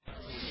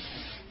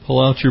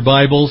Pull out your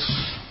Bibles.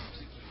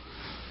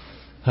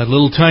 That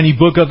little tiny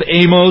book of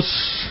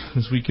Amos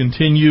as we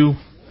continue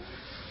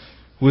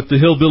with the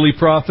hillbilly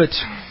prophet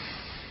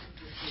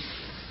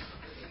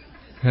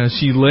as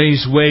he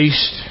lays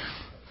waste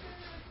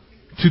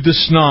to the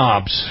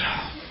snobs.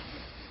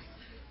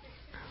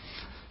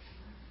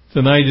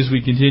 Tonight as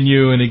we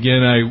continue, and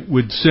again I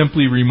would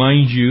simply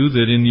remind you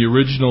that in the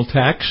original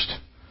text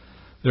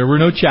there were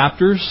no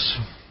chapters,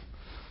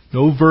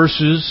 no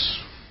verses,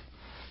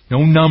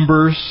 no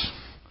numbers.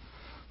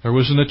 There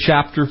wasn't a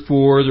chapter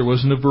 4, there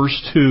wasn't a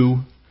verse 2.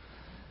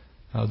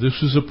 This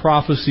was a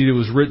prophecy that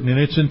was written in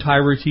its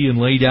entirety and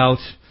laid out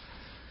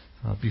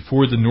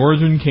before the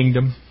northern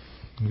kingdom,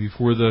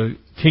 before the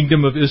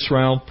kingdom of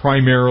Israel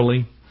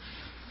primarily.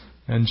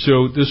 And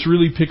so this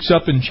really picks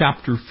up in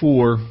chapter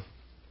 4,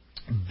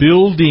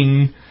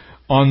 building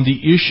on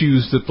the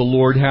issues that the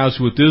Lord has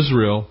with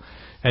Israel.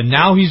 And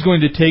now He's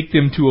going to take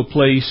them to a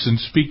place and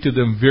speak to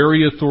them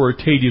very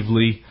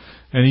authoritatively.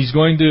 And He's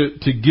going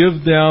to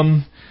give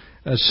them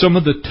some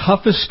of the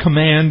toughest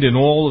command in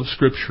all of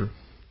Scripture.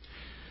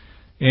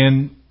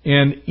 And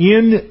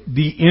in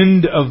the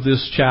end of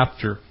this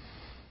chapter,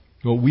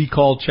 what we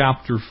call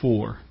chapter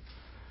 4,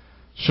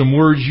 some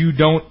words you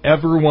don't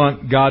ever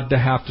want God to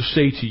have to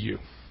say to you.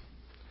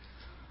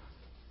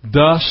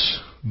 Thus,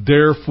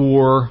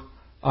 therefore,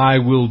 I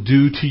will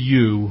do to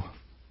you,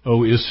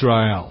 O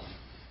Israel.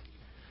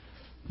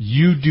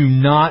 You do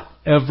not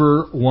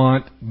ever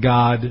want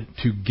God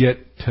to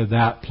get to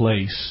that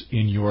place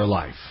in your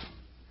life.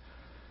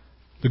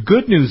 The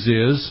good news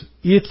is,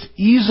 it's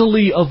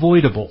easily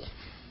avoidable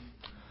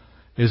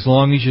as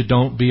long as you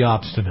don't be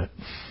obstinate.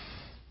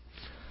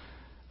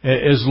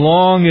 As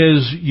long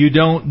as you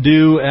don't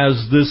do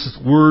as this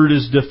word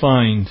is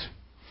defined,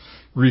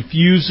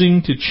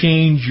 refusing to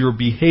change your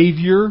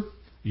behavior,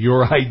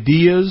 your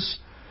ideas,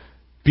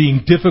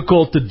 being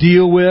difficult to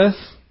deal with,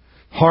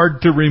 hard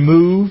to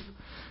remove.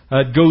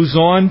 It goes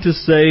on to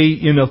say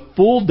in a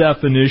full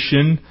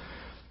definition,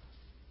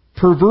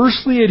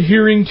 perversely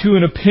adhering to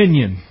an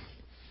opinion,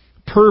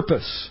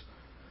 purpose,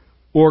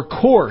 or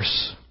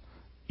course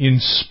in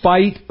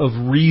spite of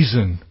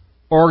reason,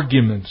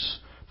 arguments,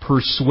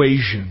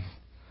 persuasion,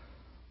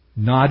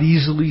 not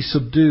easily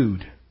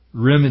subdued,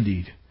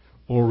 remedied,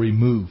 or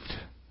removed.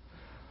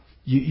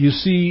 You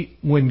see,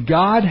 when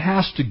God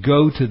has to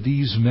go to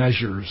these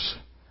measures,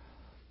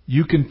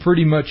 you can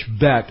pretty much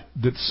bet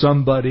that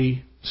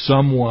somebody,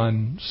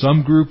 someone,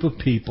 some group of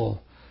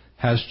people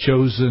has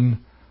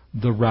chosen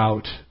the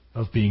route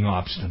of being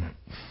obstinate.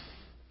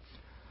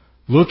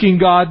 Looking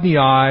God in the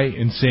eye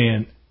and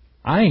saying,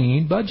 I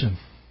ain't budging.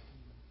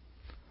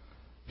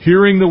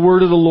 Hearing the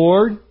word of the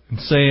Lord and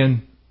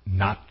saying,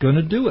 not going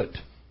to do it.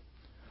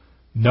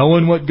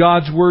 Knowing what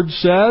God's word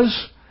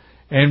says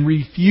and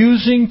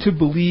refusing to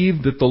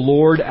believe that the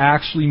Lord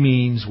actually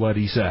means what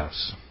He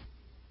says.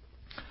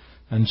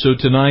 And so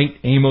tonight,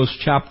 Amos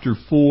chapter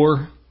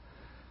 4,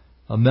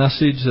 a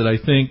message that I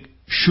think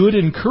should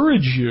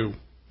encourage you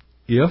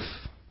if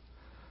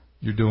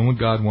you're doing what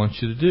God wants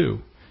you to do.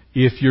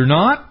 If you're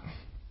not,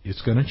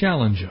 it's going to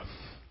challenge you.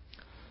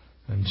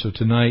 And so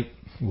tonight,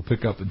 we'll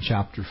pick up in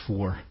chapter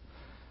 4,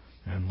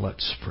 and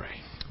let's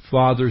pray.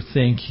 Father,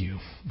 thank you.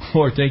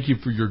 Lord, thank you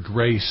for your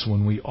grace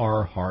when we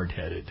are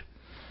hard-headed.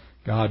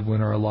 God,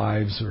 when our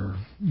lives are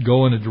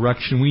going a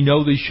direction we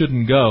know they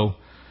shouldn't go,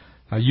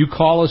 you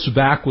call us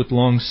back with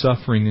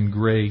long-suffering and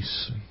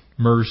grace, and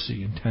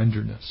mercy and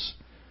tenderness.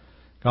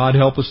 God,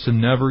 help us to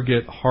never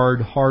get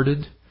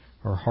hard-hearted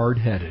or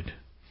hard-headed.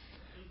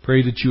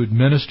 Pray that you would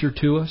minister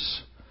to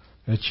us,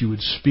 that you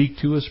would speak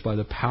to us by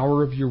the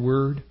power of your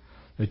word,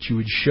 that you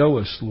would show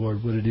us,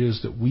 Lord, what it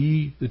is that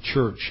we, the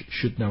church,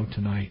 should know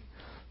tonight.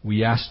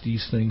 We ask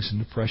these things in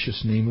the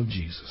precious name of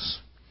Jesus.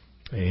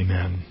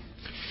 Amen.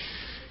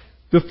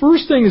 The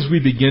first thing as we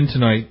begin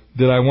tonight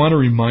that I want to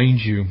remind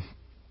you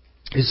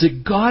is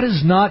that God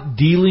is not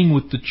dealing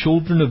with the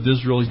children of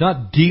Israel. He's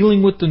not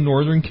dealing with the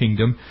northern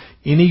kingdom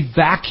in a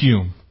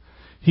vacuum.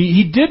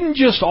 He didn't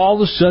just all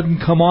of a sudden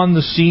come on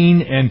the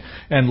scene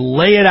and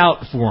lay it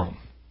out for them.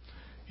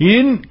 He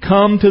didn't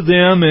come to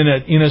them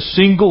in a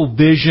single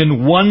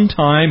vision one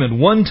time and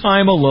one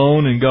time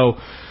alone and go,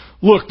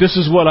 look, this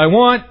is what I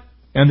want,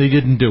 and they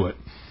didn't do it.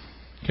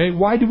 Okay,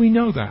 why do we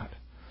know that?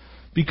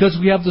 Because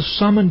we have the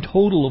sum and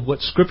total of what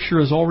Scripture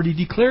has already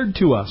declared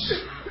to us.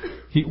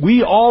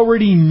 We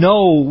already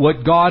know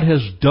what God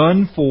has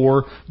done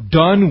for,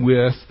 done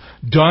with,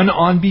 done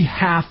on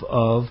behalf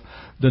of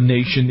the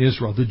nation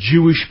Israel, the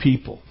Jewish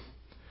people.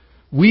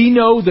 We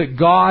know that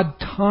God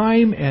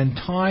time and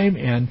time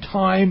and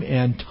time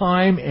and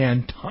time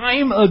and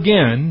time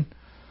again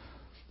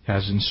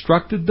has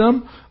instructed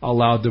them,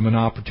 allowed them an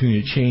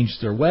opportunity to change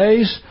their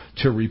ways,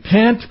 to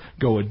repent,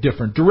 go a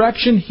different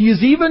direction. He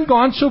has even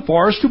gone so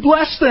far as to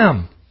bless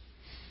them.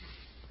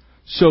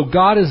 So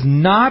God is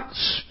not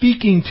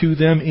speaking to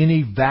them in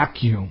a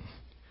vacuum.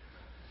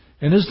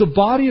 And as the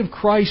body of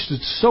Christ,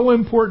 it's so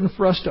important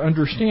for us to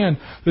understand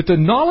that the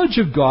knowledge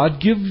of God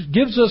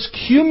gives us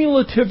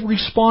cumulative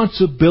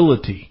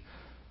responsibility.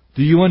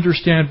 Do you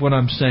understand what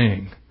I'm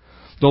saying?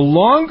 The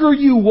longer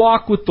you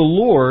walk with the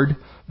Lord,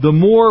 the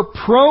more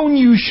prone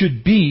you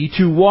should be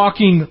to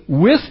walking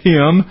with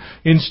Him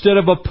instead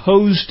of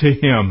opposed to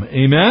Him.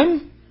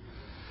 Amen?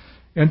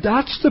 And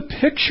that's the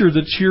picture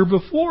that's here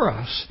before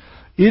us.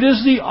 It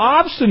is the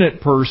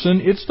obstinate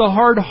person, it's the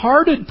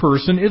hard-hearted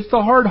person, it's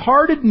the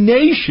hard-hearted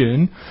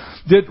nation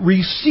that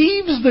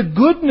receives the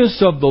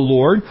goodness of the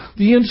Lord,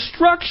 the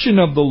instruction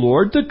of the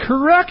Lord, the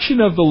correction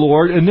of the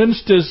Lord, and then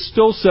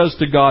still says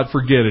to God,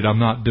 forget it, I'm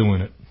not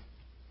doing it.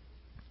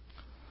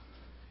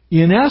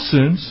 In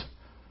essence,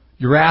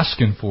 you're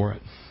asking for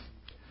it.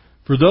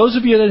 For those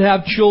of you that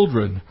have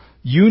children,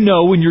 you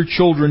know when your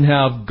children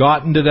have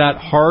gotten to that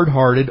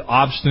hard-hearted,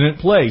 obstinate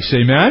place.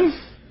 Amen?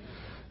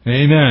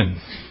 Amen.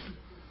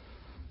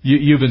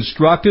 You've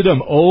instructed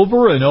them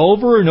over and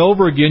over and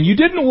over again. You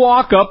didn't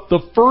walk up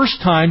the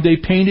first time they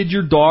painted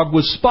your dog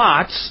with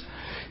spots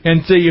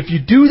and say, if you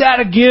do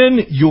that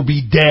again, you'll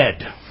be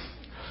dead.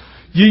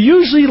 You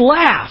usually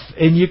laugh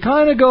and you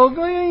kind of go,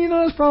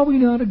 it's probably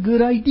not a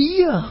good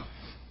idea.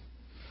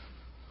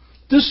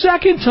 The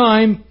second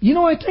time,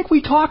 I think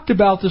we talked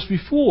about this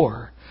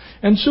before.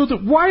 And so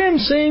why I'm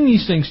saying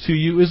these things to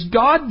you is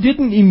God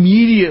didn't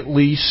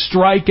immediately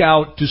strike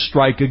out to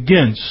strike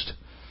against.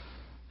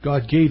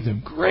 God gave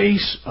them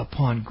grace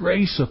upon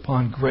grace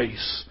upon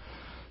grace.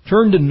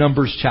 Turn to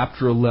Numbers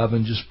chapter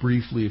 11 just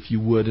briefly if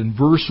you would. In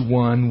verse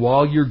 1,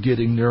 while you're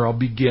getting there, I'll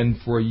begin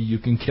for you. You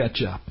can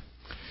catch up.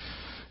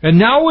 And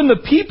now when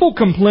the people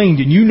complained,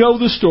 and you know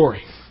the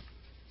story,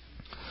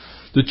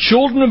 the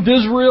children of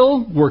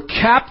Israel were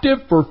captive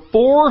for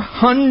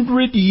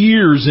 400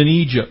 years in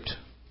Egypt.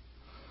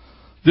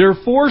 They're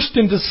forced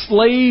into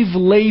slave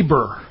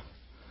labor.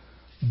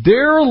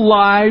 Their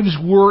lives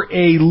were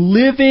a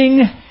living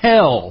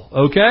hell,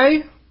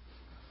 okay?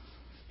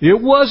 It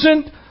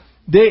wasn't,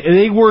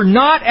 they were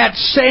not at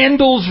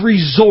Sandals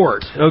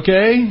Resort,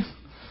 okay?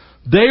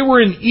 They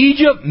were in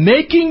Egypt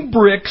making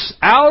bricks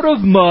out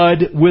of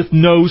mud with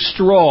no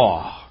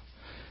straw.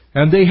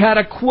 And they had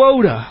a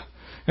quota.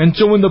 And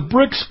so when the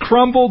bricks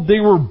crumbled, they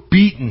were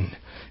beaten.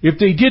 If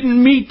they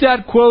didn't meet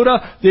that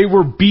quota, they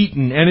were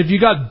beaten. And if you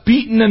got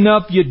beaten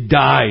enough, you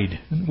died.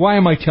 Why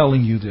am I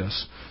telling you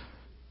this?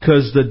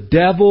 Because the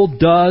devil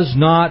does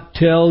not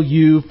tell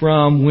you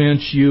from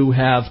whence you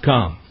have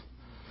come.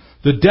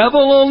 The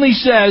devil only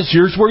says,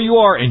 here's where you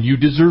are, and you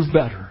deserve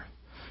better.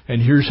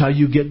 And here's how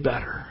you get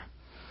better.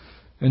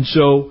 And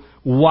so,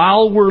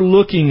 while we're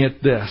looking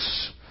at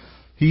this,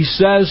 he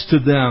says to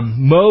them,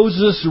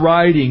 Moses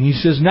writing, he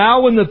says,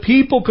 now when the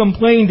people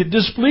complained, it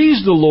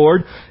displeased the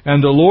Lord,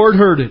 and the Lord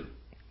heard it.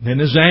 Then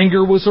His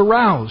anger was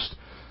aroused.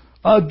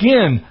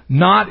 Again,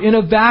 not in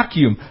a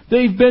vacuum.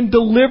 They've been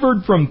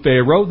delivered from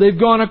Pharaoh. They've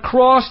gone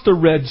across the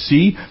Red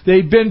Sea.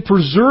 They've been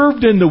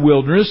preserved in the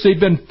wilderness. They've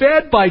been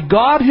fed by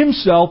God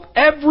Himself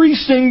every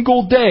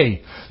single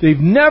day. They've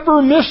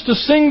never missed a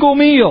single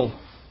meal.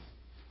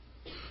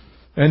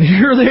 And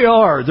here they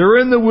are. They're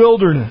in the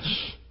wilderness.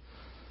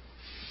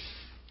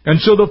 And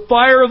so the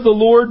fire of the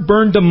Lord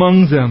burned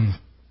among them,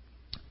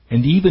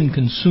 and even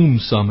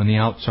consumed some on the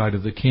outside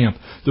of the camp.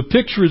 The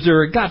picture is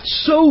there. It got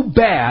so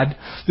bad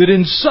that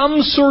in some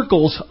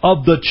circles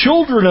of the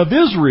children of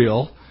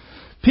Israel,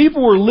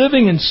 people were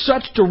living in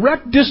such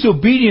direct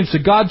disobedience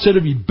that God said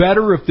it would be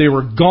better if they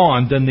were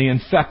gone than they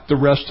infect the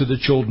rest of the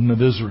children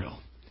of Israel.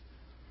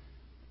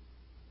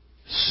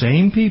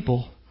 Same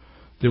people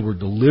that were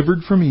delivered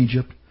from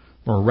Egypt,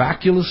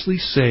 miraculously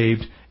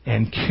saved,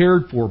 and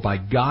cared for by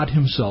God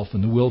Himself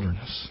in the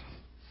wilderness.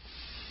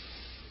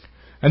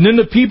 And then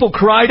the people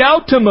cried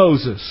out to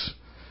Moses.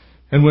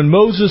 And when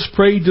Moses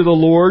prayed to the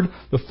Lord,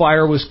 the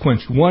fire was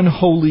quenched. One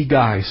holy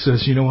guy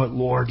says, you know what,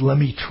 Lord, let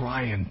me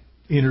try and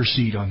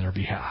intercede on their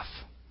behalf.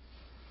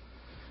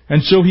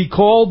 And so he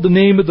called the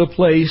name of the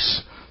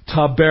place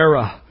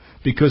Taberah,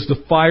 because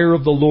the fire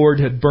of the Lord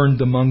had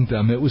burned among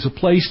them. It was a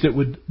place that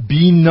would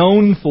be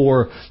known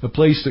for the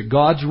place that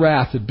God's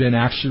wrath had been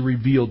actually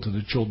revealed to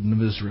the children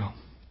of Israel.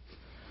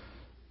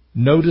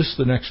 Notice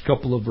the next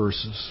couple of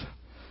verses.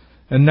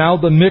 And now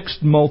the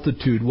mixed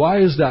multitude.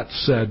 Why is that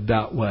said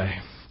that way?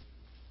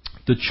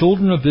 The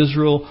children of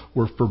Israel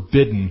were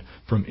forbidden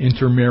from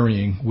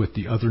intermarrying with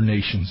the other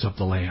nations of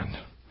the land.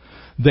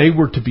 They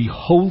were to be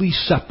wholly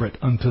separate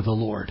unto the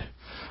Lord.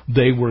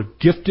 They were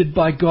gifted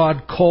by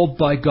God, called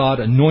by God,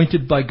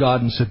 anointed by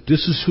God, and said,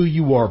 this is who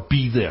you are,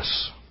 be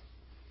this.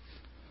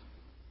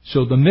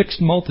 So the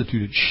mixed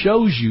multitude, it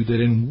shows you that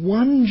in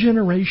one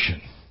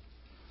generation,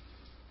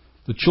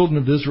 the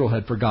children of Israel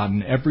had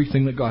forgotten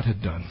everything that God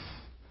had done.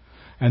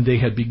 And they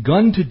had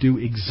begun to do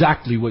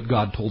exactly what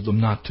God told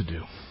them not to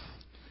do.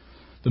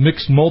 The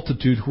mixed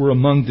multitude who were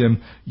among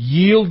them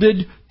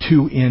yielded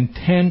to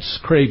intense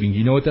craving.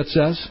 You know what that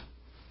says?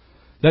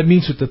 That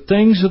means that the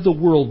things of the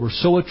world were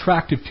so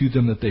attractive to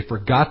them that they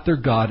forgot their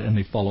God and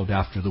they followed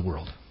after the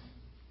world.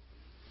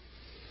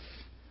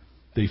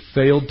 They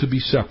failed to be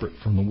separate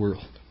from the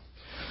world.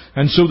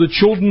 And so the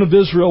children of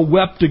Israel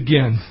wept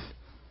again.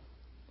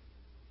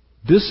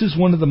 This is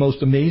one of the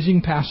most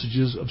amazing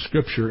passages of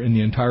Scripture in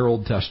the entire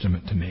Old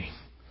Testament to me.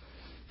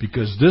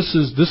 Because this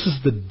is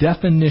the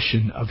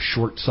definition of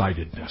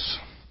short-sightedness.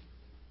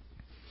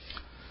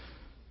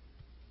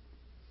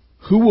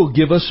 Who will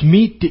give us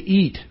meat to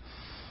eat?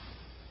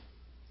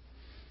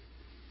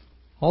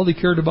 All they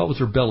cared about was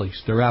their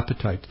bellies, their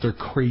appetites, their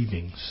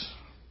cravings.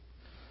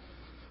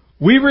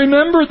 We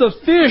remember the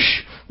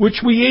fish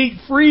which we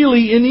ate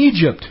freely in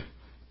Egypt.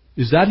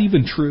 Is that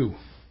even true?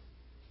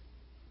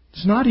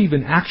 It's not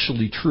even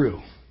actually true.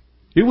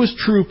 It was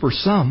true for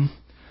some,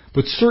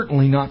 but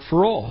certainly not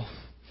for all.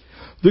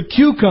 The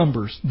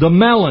cucumbers, the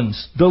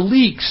melons, the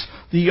leeks,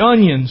 the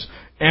onions,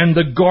 and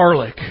the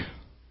garlic.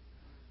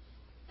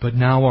 But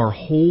now our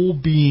whole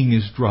being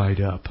is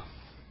dried up.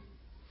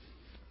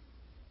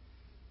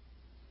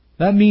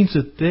 That means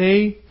that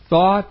they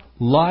thought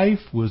life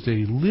was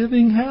a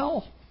living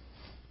hell.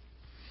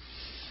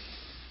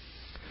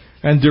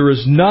 And there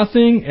is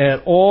nothing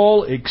at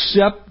all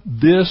except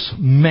this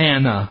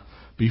manna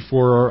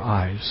before our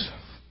eyes.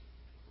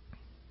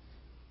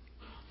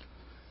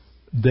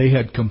 They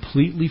had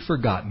completely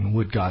forgotten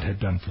what God had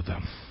done for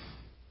them.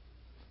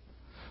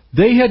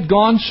 They had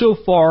gone so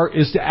far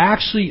as to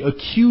actually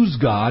accuse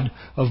God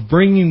of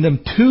bringing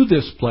them to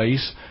this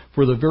place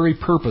for the very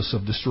purpose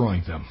of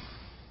destroying them.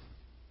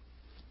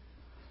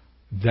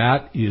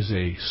 That is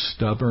a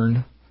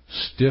stubborn,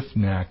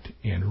 stiff-necked,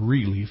 and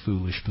really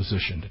foolish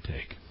position to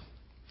take.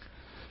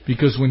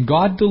 Because when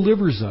God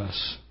delivers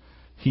us,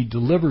 He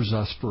delivers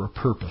us for a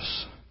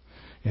purpose.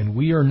 And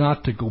we are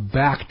not to go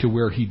back to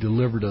where He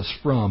delivered us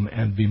from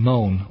and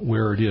bemoan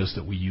where it is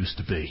that we used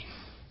to be.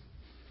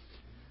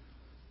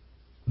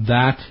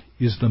 That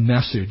is the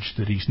message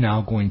that He's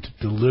now going to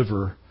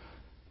deliver,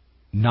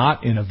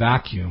 not in a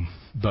vacuum,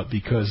 but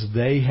because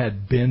they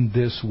had been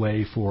this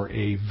way for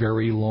a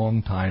very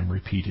long time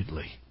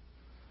repeatedly.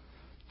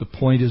 The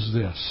point is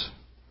this.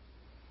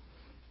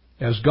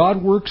 As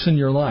God works in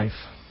your life,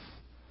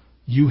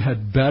 you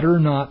had better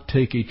not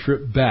take a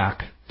trip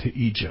back to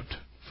Egypt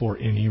for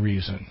any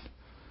reason.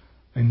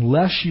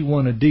 Unless you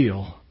want to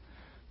deal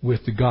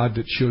with the God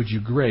that showed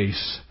you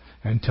grace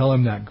and tell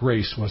Him that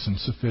grace wasn't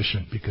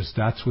sufficient, because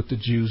that's what the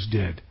Jews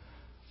did.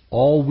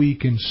 All we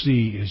can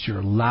see is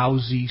your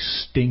lousy,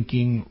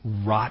 stinking,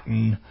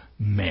 rotten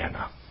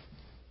manna.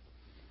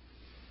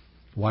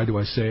 Why do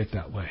I say it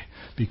that way?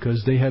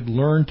 Because they had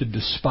learned to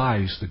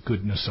despise the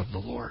goodness of the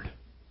Lord.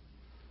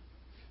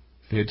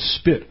 They had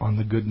spit on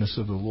the goodness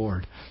of the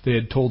Lord. They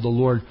had told the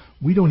Lord,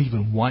 we don't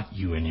even want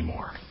you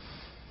anymore.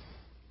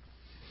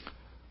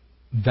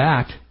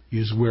 That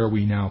is where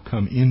we now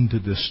come into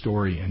this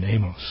story in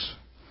Amos.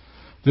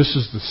 This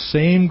is the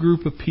same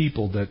group of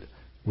people that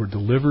were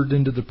delivered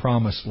into the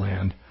promised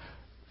land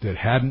that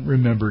hadn't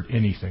remembered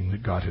anything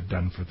that God had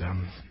done for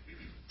them.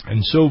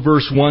 And so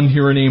verse 1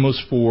 here in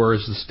Amos 4,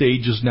 as the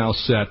stage is now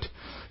set,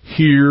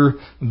 hear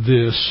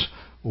this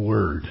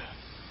word.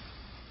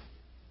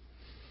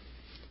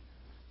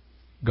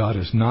 God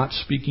is not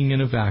speaking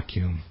in a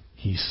vacuum.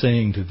 He's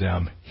saying to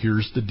them,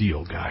 here's the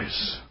deal,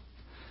 guys.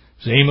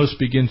 As Amos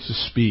begins to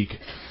speak,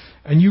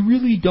 and you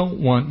really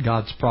don't want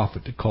God's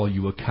prophet to call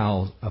you a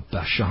cow of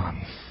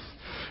Bashan.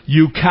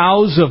 You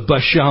cows of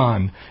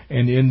Bashan.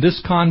 And in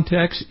this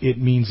context, it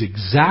means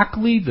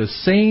exactly the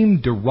same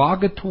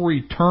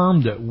derogatory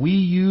term that we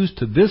use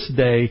to this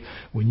day.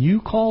 When you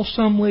call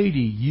some lady,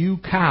 you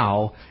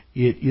cow,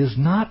 it is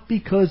not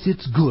because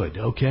it's good,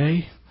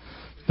 okay?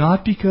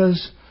 Not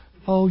because,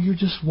 oh, you're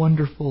just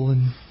wonderful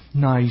and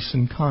nice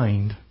and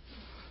kind.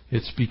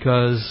 It's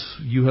because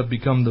you have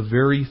become the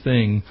very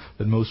thing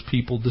that most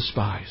people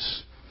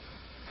despise.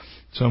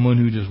 Someone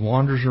who just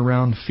wanders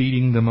around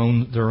feeding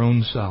their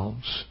own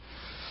selves.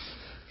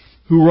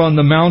 Who were on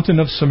the mountain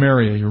of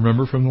Samaria. You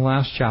remember from the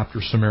last chapter,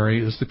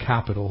 Samaria is the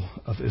capital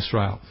of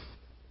Israel,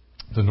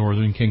 the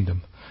northern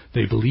kingdom.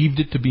 They believed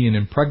it to be an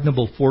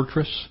impregnable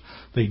fortress.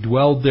 They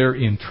dwelled there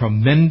in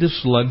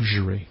tremendous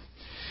luxury.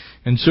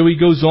 And so he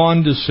goes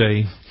on to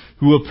say,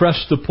 who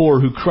oppress the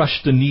poor, who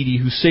crush the needy,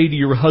 who say to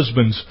your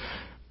husbands,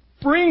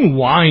 bring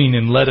wine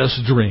and let us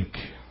drink.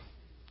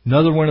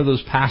 Another one of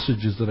those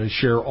passages that I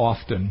share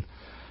often.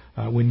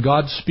 When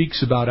God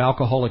speaks about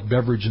alcoholic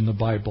beverage in the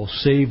Bible,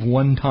 save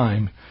one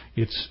time,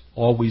 it's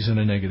always in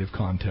a negative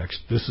context.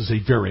 This is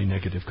a very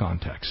negative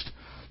context.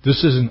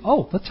 This isn't,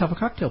 oh, let's have a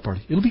cocktail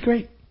party. It'll be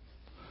great.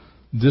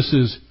 This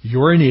is,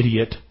 you're an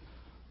idiot.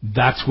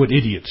 That's what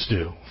idiots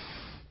do.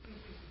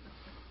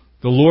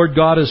 The Lord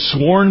God has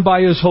sworn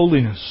by His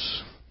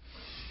holiness.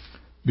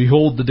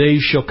 Behold, the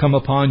days shall come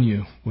upon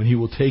you when He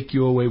will take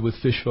you away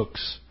with fish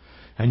hooks,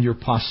 and your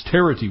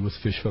posterity with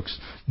fish hooks.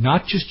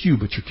 Not just you,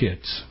 but your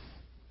kids.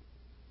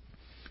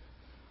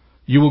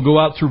 You will go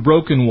out through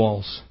broken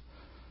walls.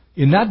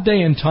 In that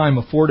day and time,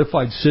 a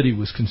fortified city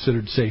was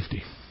considered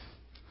safety.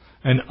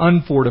 An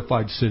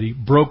unfortified city,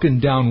 broken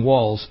down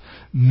walls,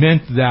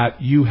 meant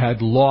that you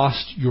had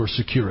lost your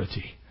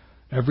security.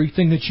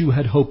 Everything that you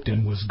had hoped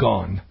in was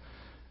gone.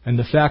 And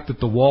the fact that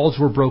the walls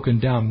were broken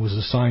down was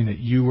a sign that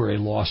you were a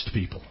lost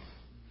people.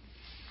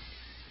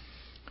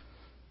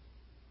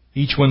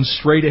 Each one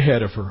straight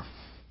ahead of her.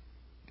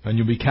 And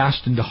you'll be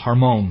cast into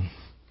Harmon,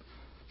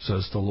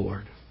 says the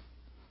Lord.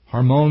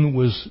 Harmon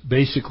was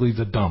basically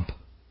the dump.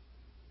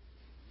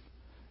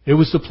 It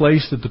was the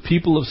place that the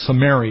people of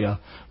Samaria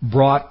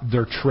brought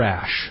their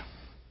trash,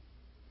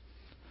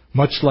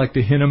 much like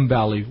the Hinnom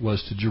Valley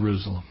was to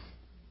Jerusalem.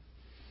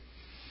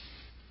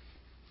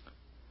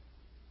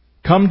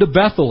 Come to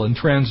Bethel and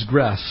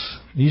transgress.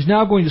 He's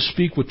now going to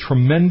speak with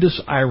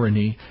tremendous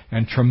irony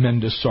and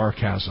tremendous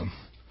sarcasm.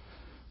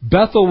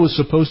 Bethel was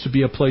supposed to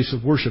be a place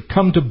of worship.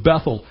 Come to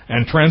Bethel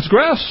and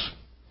transgress.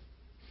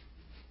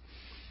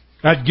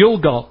 At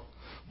Gilgal,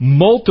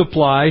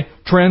 multiply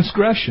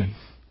transgression.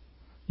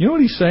 You know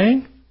what he's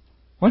saying?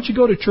 Why don't you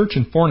go to church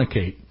and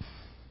fornicate?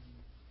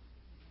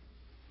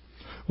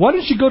 Why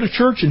don't you go to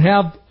church and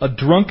have a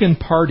drunken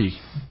party?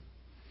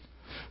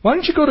 Why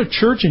don't you go to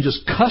church and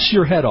just cuss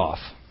your head off?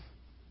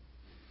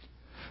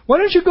 Why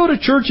don't you go to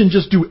church and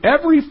just do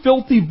every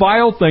filthy,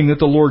 vile thing that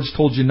the Lord's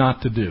told you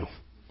not to do?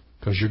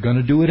 Because you're going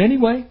to do it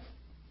anyway.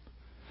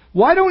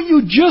 Why don't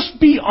you just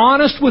be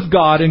honest with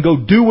God and go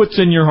do what's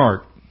in your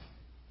heart?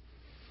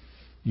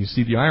 You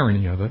see the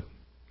irony of it.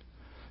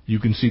 You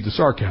can see the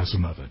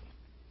sarcasm of it.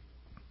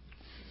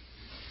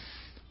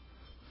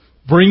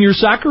 Bring your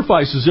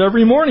sacrifices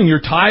every morning,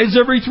 your tithes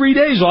every 3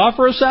 days.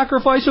 Offer a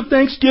sacrifice of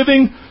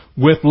thanksgiving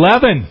with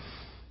leaven.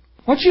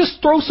 Why don't you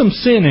just throw some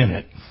sin in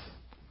it?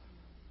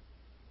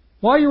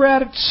 While you're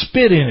at it,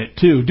 spit in it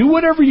too. Do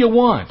whatever you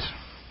want.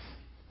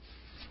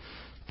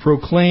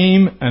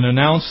 Proclaim and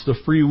announce the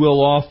free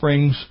will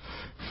offerings,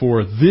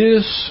 for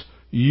this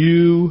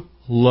you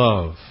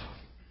love.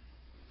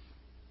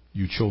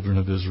 You children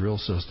of Israel,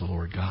 says the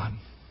Lord God.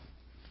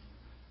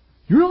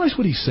 You realize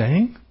what he's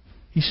saying?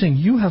 He's saying,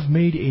 you have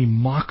made a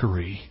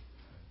mockery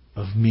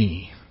of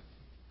me.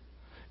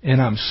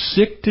 And I'm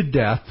sick to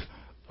death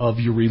of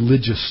your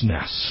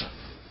religiousness.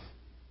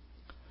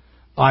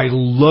 I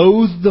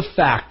loathe the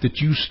fact that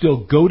you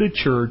still go to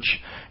church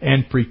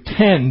and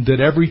pretend that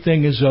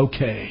everything is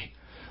okay,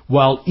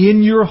 while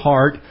in your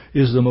heart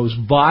is the most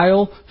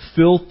vile,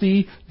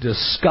 filthy,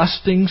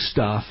 disgusting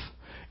stuff.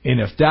 And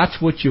if that's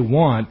what you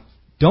want,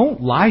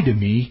 don't lie to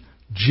me.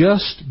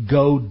 Just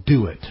go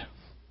do it.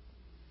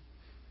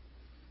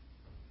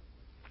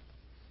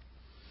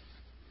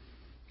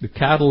 The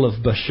cattle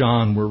of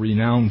Bashan were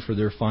renowned for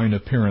their fine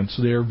appearance.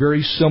 They are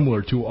very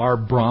similar to our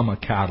Brahma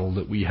cattle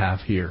that we have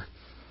here.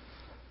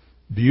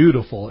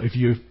 Beautiful. If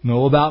you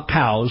know about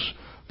cows,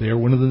 they are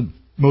one of the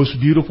most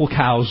beautiful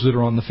cows that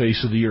are on the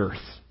face of the earth.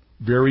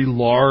 Very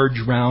large,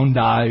 round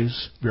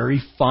eyes,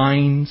 very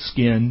fine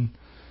skin.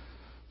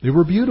 They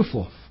were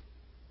beautiful.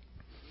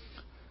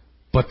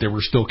 But they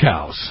were still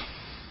cows.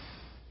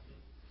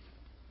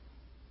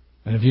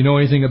 And if you know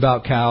anything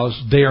about cows,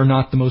 they are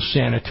not the most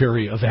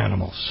sanitary of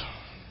animals.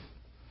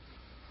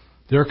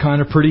 They're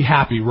kind of pretty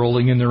happy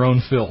rolling in their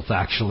own filth,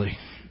 actually.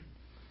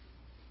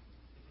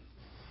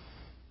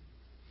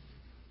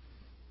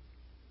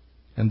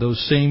 And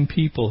those same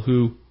people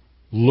who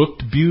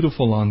looked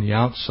beautiful on the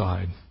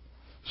outside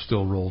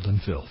still rolled in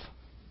filth.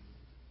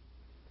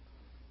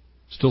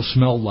 Still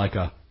smelled like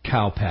a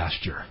cow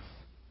pasture.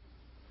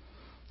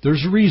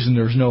 There's a reason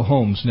there's no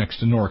homes next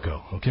to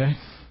Norco, okay?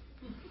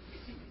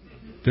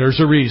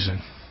 There's a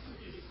reason.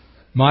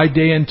 My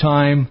day and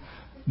time,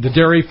 the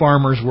dairy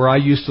farmers where I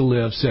used to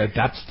live said,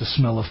 that's the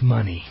smell of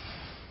money.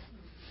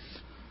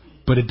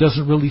 But it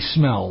doesn't really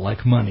smell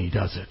like money,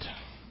 does it?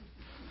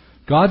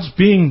 God's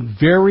being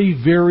very,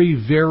 very,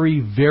 very,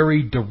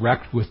 very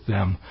direct with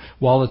them,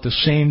 while at the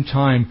same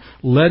time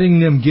letting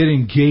them get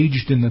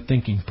engaged in the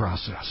thinking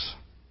process.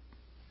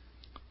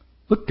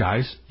 Look,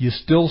 guys, you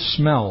still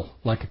smell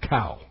like a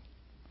cow.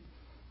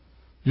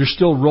 You're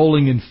still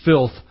rolling in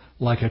filth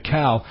like a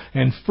cow.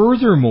 And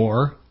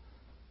furthermore,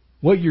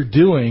 what you're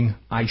doing,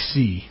 I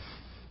see.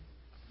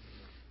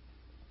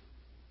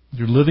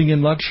 You're living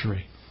in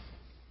luxury.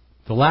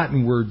 The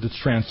Latin word that's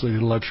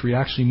translated luxury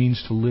actually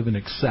means to live in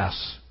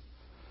excess.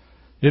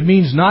 It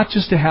means not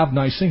just to have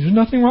nice things. There's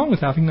nothing wrong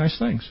with having nice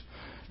things.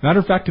 Matter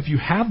of fact, if you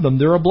have them,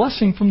 they're a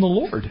blessing from the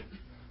Lord.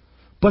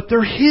 But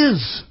they're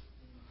His.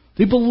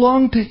 They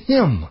belong to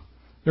Him.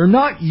 They're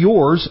not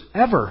yours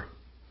ever.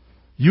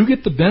 You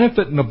get the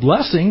benefit and the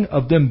blessing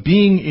of them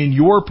being in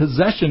your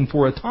possession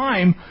for a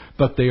time,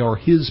 but they are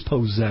His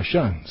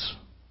possessions.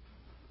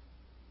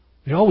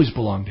 They always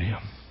belong to Him.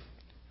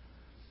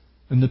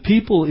 And the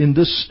people in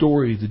this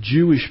story, the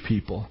Jewish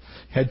people,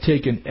 had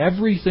taken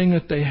everything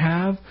that they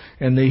have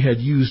and they had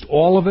used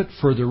all of it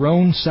for their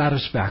own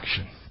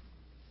satisfaction.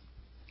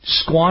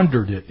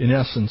 Squandered it, in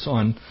essence,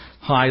 on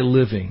high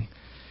living.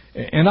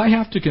 And I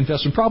have to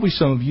confess, and probably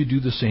some of you do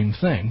the same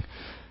thing,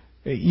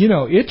 you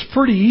know, it's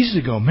pretty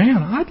easy to go, man,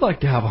 I'd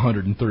like to have a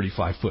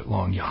 135-foot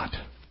long yacht.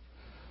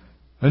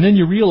 And then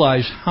you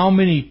realize how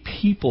many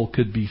people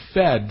could be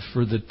fed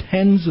for the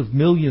tens of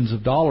millions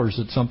of dollars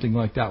that something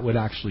like that would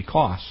actually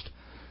cost.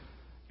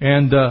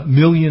 And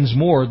millions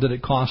more that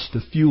it costs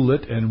to fuel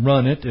it and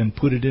run it and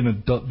put it in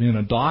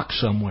a dock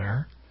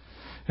somewhere.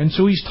 And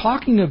so he's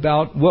talking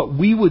about what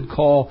we would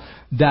call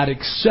that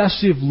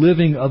excessive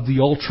living of the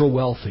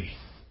ultra-wealthy.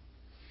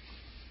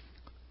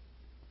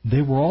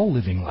 They were all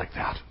living like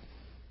that.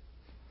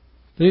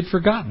 They had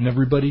forgotten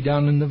everybody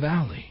down in the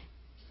valley.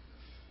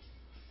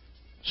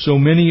 So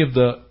many of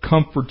the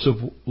comforts of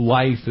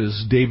life,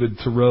 as David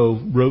Thoreau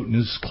wrote in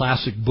his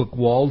classic book,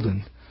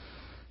 Walden,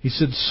 he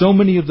said so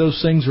many of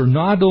those things are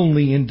not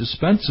only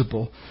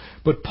indispensable,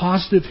 but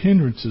positive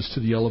hindrances to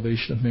the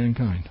elevation of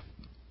mankind.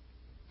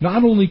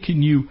 Not only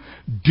can you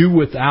do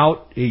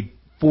without a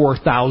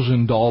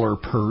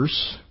 $4,000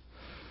 purse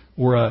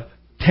or a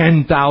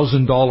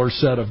 $10,000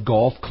 set of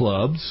golf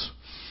clubs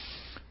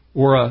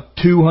or a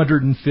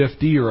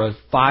 $250,000 or a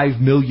 $5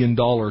 million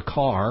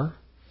car.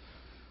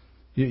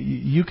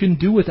 You can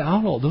do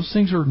without all. Those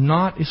things are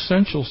not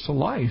essentials to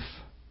life.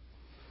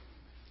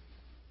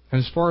 And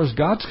as far as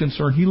God's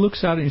concerned, He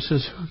looks at it and He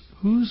says,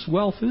 whose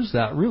wealth is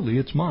that really?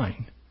 It's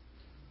mine.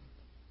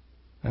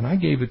 And I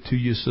gave it to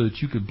you so that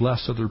you could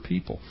bless other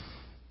people.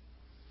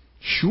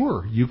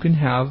 Sure, you can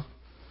have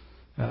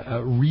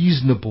a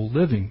reasonable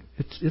living.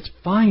 It's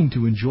fine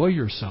to enjoy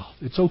yourself.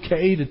 It's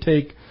okay to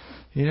take,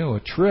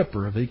 a trip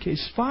or a vacation.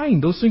 It's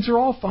fine. Those things are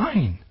all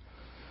fine.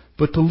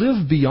 But to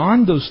live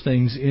beyond those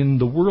things in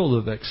the world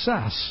of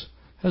excess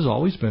has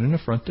always been an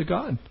affront to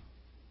God.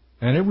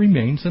 And it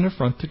remains an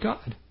affront to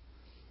God.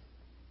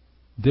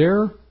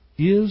 There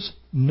is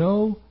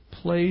no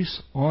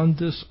place on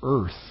this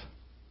earth,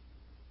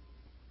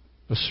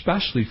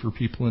 especially for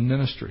people in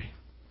ministry,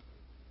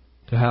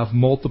 to have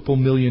multiple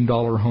 $1-million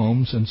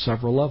homes and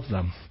several of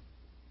them.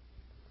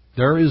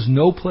 There is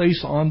no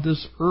place on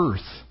this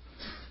earth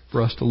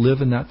for us to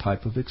live in that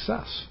type of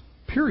excess.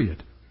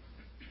 Period.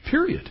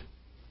 Period.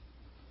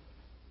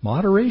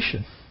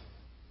 Moderation.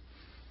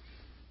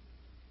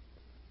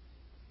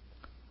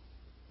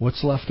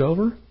 What's left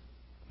over,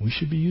 we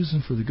should be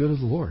using for the good of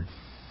the Lord.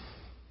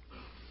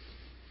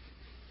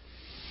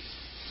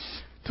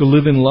 To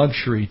live in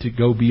luxury, to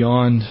go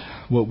beyond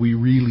what we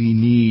really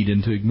need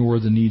and to ignore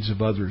the needs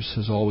of others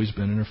has always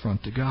been an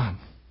affront to God.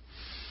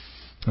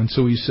 And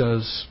so He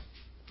says,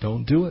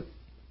 don't do it.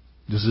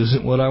 This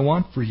isn't what I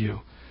want for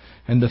you.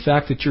 And the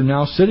fact that you're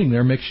now sitting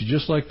there makes you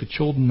just like the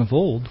children of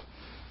old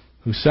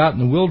who sat in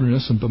the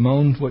wilderness and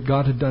bemoaned what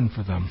God had done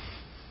for them,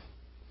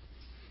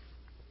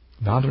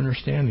 not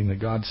understanding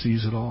that God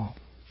sees it all.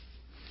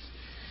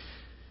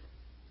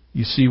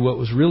 You see, what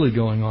was really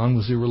going on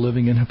was they were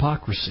living in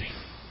hypocrisy.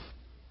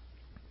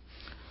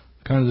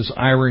 Kind of this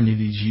irony that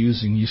He's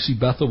using. You see,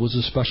 Bethel was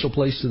a special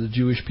place to the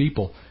Jewish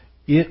people.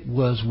 It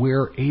was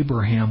where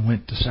Abraham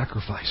went to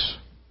sacrifice.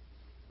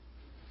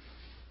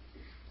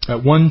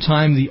 At one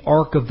time, the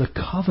Ark of the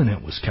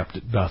Covenant was kept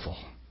at Bethel.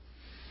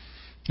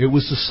 It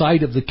was the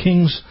site of the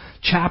king's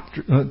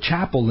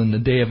chapel in the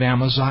day of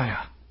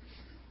Amaziah.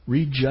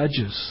 Read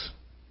Judges.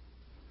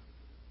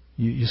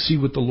 You see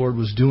what the Lord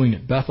was doing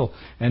at Bethel.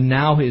 And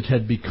now it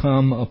had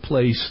become a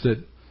place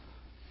that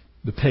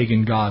the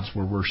pagan gods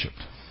were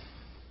worshipped.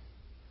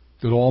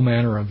 That all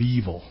manner of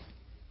evil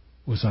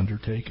was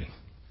undertaken.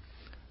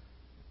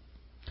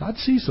 God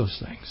sees those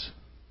things.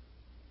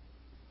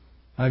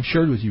 I've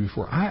shared with you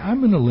before,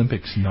 I'm an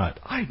Olympics nut.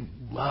 I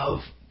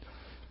love,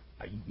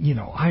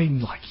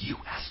 I'm like USA.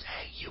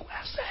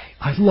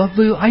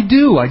 I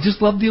do. I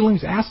just love the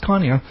Olympics. Ask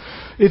Connie.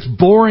 It's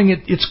boring.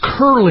 It's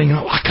curling.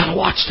 I gotta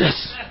watch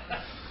this.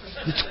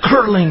 It's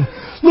curling.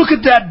 Look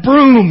at that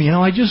broom.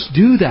 I just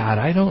do that.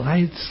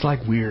 It's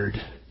like weird.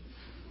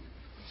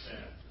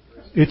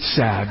 It's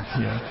sad.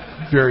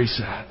 Yeah. Very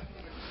sad.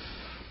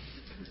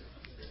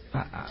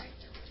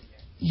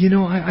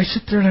 I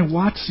sit there and I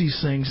watch these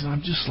things and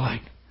I'm just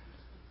like,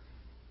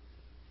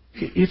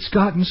 it's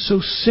gotten so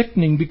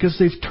sickening because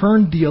they've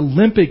turned the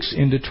Olympics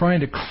into trying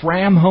to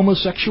cram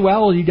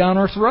homosexuality down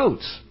our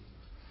throats.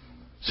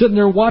 Sitting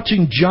there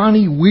watching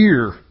Johnny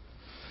Weir.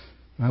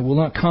 I will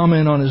not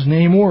comment on his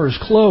name or his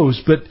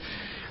clothes, but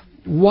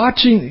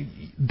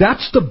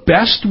that's the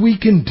best we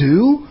can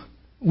do?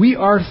 We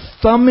are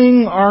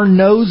thumbing our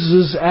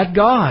noses at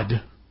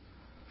God.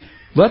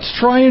 Let's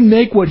try and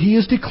make what He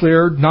has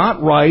declared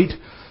not right,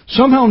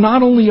 somehow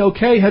not only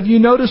okay. Have you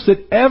noticed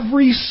that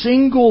every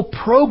single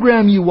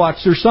program you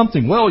watch, there's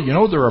something,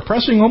 they're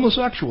oppressing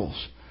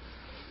homosexuals.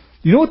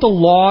 You know what the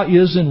law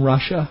is in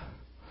Russia?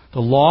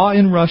 The law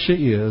in Russia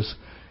is,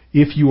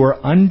 if you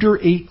are under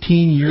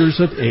 18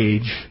 years of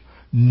age,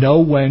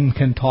 no one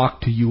can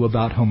talk to you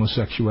about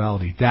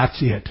homosexuality.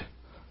 That's it.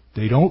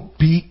 They don't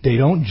beat, they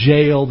don't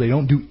jail, they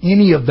don't do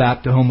any of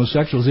that to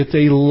homosexuals. It's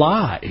a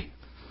lie.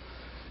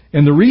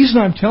 And the reason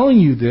I'm telling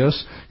you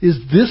this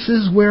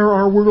is where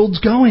our world's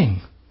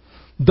going.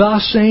 The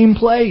same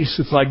place.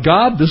 It's like,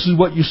 God, this is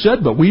what you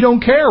said, but we don't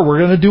care. We're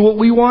going to do what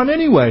we want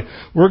anyway.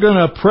 We're going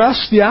to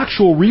oppress the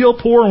actual real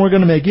poor, and we're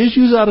going to make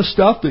issues out of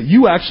stuff that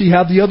you actually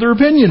have the other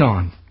opinion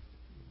on.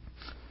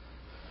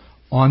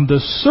 On the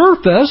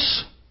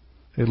surface,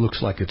 it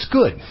looks like it's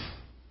good.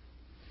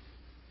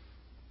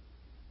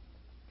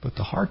 But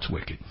the heart's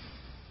wicked.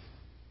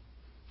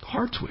 The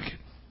heart's wicked.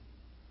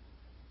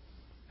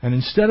 And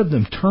instead of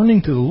them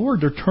turning to the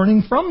Lord, they're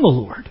turning from the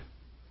Lord.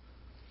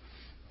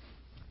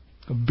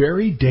 A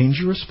very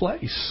dangerous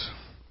place.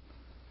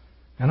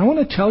 And I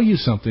want to tell you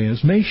something.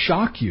 This may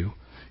shock you.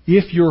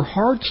 If your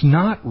heart's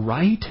not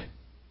right,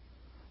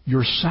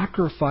 your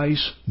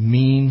sacrifice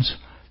means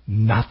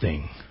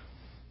nothing.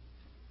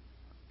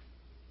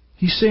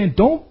 He's saying,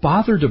 don't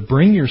bother to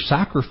bring your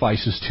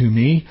sacrifices to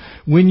me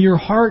when your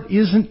heart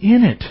isn't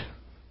in it.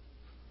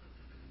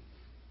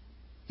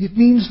 It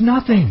means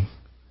nothing.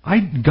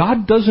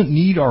 God doesn't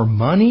need our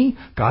money.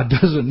 God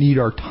doesn't need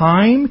our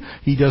time.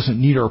 He doesn't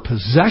need our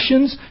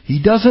possessions.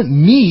 He doesn't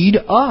need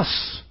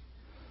us.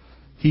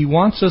 He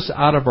wants us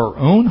out of our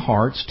own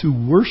hearts to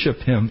worship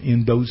Him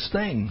in those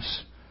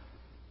things.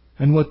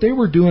 And what they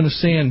were doing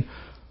is saying,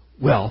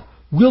 well,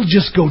 we'll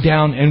just go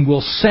down and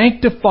we'll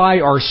sanctify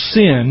our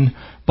sin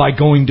by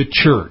going to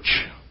church.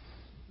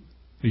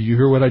 Do you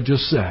hear what I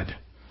just said?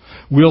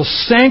 We'll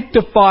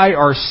sanctify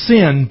our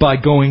sin by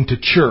going to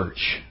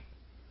church.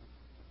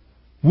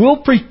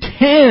 We'll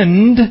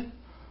pretend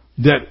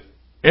that,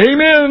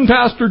 amen,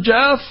 Pastor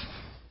Jeff.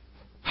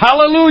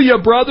 Hallelujah,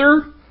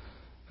 brother.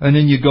 And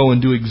then you go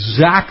and do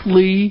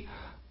exactly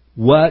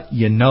what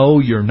you know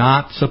you're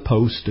not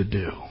supposed to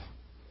do.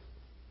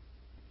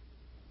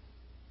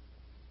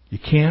 You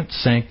can't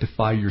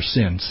sanctify your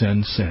sin.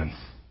 Sin.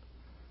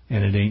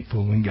 And it ain't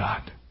fooling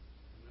God.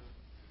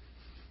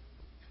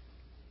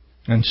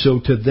 And so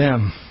to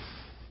them,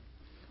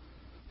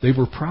 they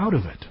were proud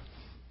of it.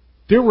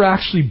 They were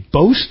actually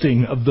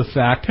boasting of the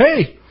fact,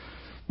 hey,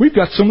 we've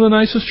got some of the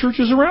nicest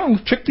churches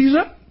around. Check these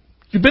out.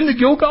 You've been to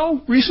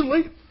Gilgal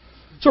recently?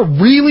 It's a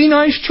really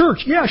nice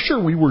church. Yeah,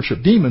 sure, we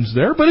worship demons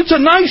there, but it's a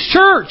nice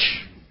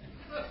church.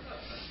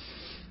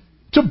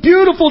 It's a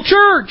beautiful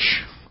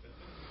church.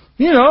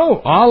 You know,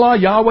 Allah,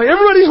 Yahweh,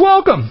 everybody's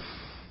welcome.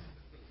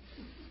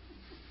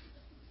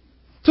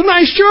 It's a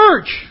nice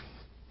church.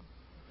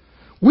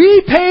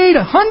 We paid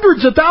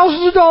hundreds of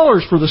thousands of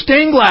dollars for the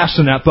stained glass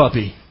in that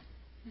puppy.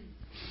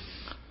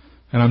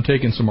 And I'm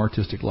taking some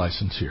artistic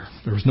license here.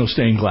 There was no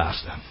stained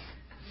glass then.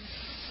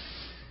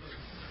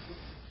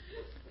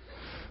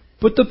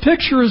 But the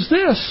picture is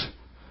this.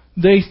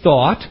 They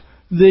thought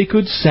they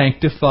could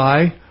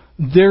sanctify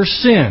their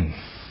sin.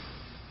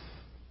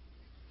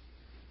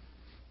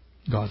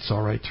 God saw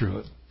right through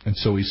it. And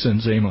so He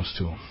sends Amos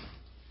to them.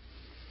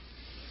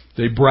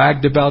 They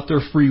bragged about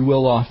their free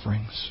will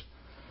offerings.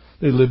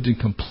 They lived in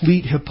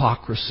complete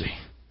hypocrisy.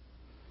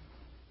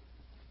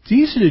 It's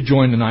easy to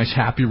join a nice,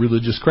 happy,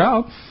 religious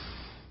crowd.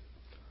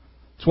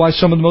 That's why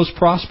some of the most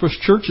prosperous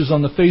churches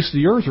on the face of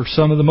the earth are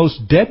some of the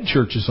most dead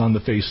churches on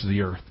the face of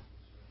the earth.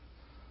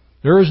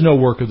 There is no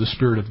work of the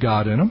Spirit of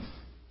God in them.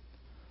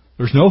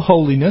 There's no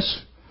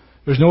holiness.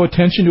 There's no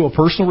attention to a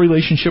personal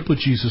relationship with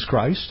Jesus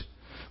Christ.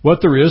 What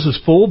there is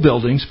full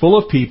buildings, full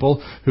of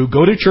people who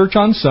go to church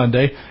on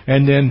Sunday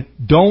and then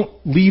don't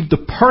leave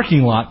the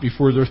parking lot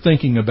before they're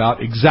thinking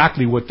about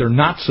exactly what they're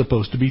not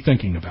supposed to be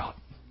thinking about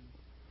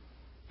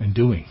and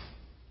doing.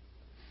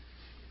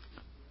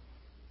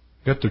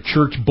 Got their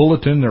church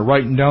bulletin, they're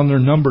writing down their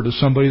number to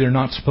somebody they're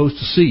not supposed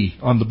to see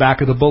on the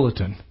back of the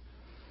bulletin.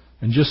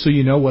 And just so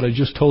you know, what I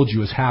just told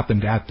you has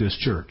happened at this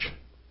church.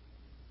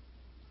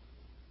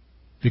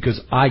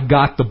 Because I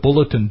got the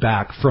bulletin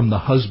back from the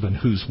husband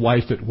whose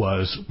wife it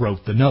was wrote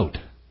the note.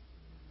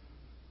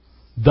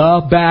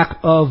 The back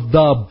of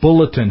the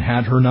bulletin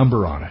had her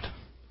number on it.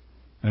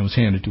 And it was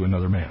handed to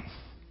another man.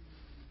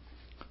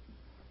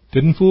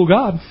 Didn't fool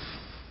God.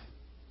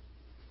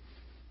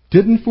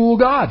 Didn't fool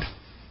God.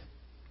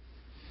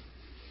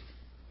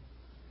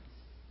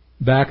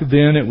 Back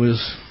then it was,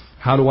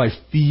 how do I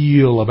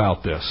feel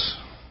about this?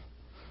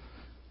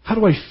 How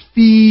do I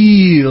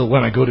feel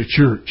when I go to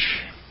church?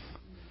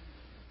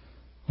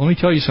 Let me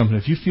tell you something.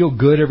 If you feel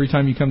good every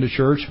time you come to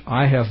church,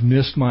 I have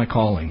missed my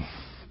calling.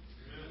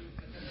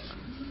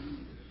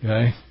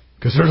 Okay?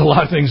 Because there's a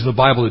lot of things in the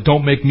Bible that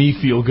don't make me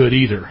feel good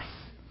either.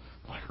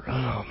 Like,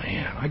 oh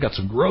man, I got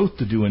some growth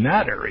to do in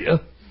that area.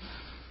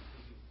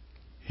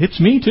 It's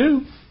me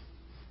too.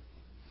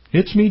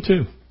 It's me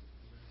too.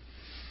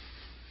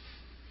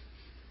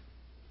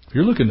 If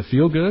you're looking to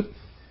feel good,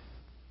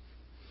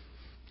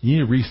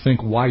 you need to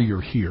rethink why you're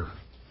here.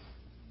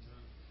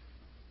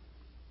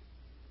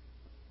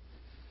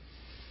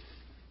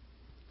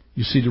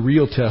 You see, the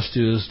real test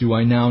is, do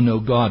I now know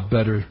God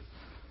better?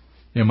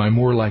 Am I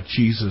more like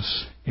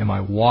Jesus? Am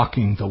I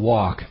walking the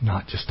walk,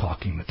 not just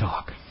talking the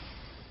talk?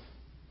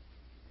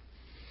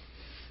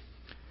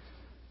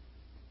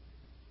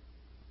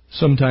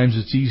 Sometimes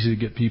it's easy to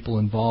get people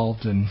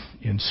involved in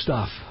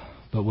stuff,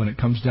 but when it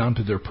comes down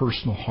to their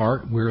personal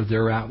heart, where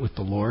they're at with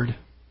the Lord,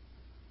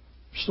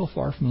 they're still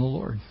far from the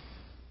Lord.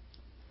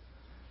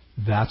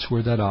 That's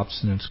where that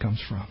obstinance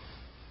comes from.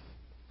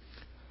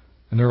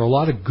 And there are a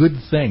lot of good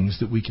things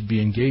that we could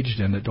be engaged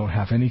in that don't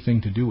have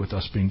anything to do with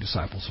us being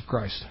disciples of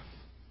Christ.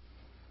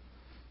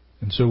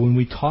 And so when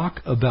we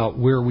talk about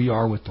where we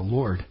are with the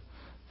Lord,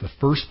 the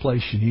first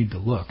place you need to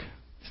look,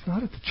 it's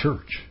not at the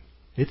church.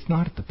 It's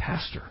not at the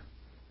pastor.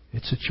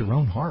 It's at your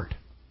own heart.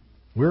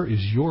 Where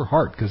is your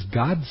heart? Because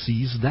God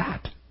sees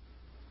that.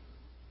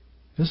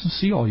 He doesn't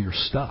see all your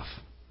stuff.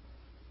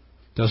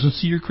 Doesn't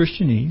see your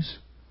Christianese.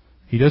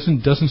 He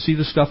doesn't see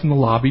the stuff in the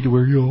lobby to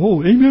where you go,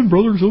 oh, amen,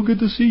 brother, so good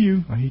to see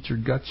you. I hate your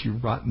guts, you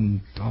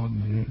rotten dog.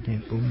 I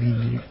can't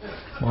believe you.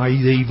 Why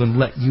they even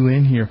let you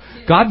in here?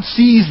 God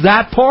sees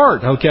that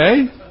part,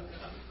 okay?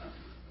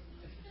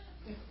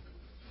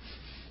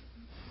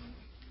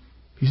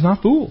 He's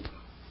not fooled.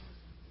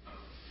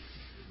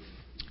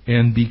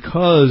 And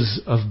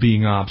because of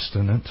being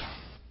obstinate,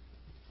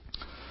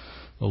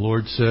 the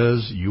Lord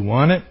says, you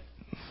want it,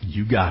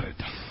 you got it.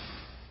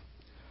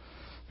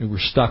 And we're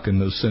stuck in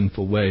those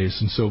sinful ways.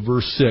 And so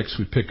verse 6,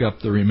 we pick up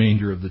the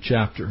remainder of the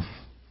chapter.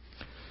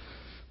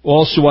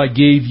 Also I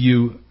gave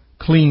you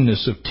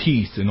cleanness of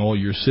teeth in all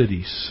your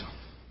cities.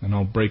 And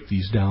I'll break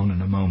these down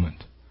in a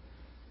moment.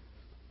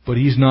 But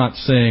he's not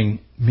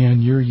saying,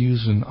 man, you're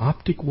using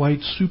Optic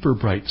White Super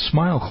Bright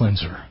Smile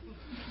Cleanser.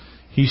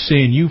 He's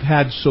saying you've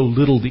had so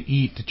little to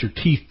eat that your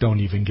teeth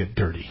don't even get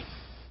dirty.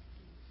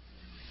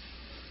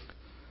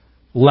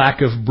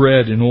 Lack of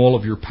bread in all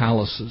of your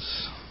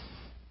palaces.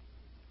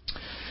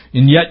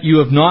 And yet you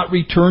have not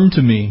returned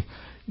to me.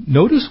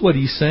 Notice what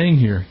he's saying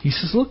here. He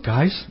says, look,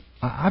 guys,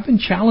 I've been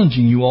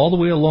challenging you all the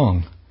way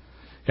along.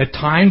 At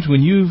times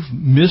when you've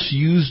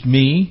misused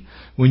me,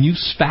 when you've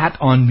spat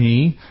on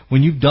me,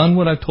 when you've done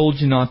what I've told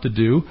you not to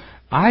do,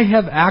 I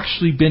have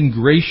actually been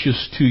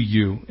gracious to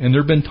you. And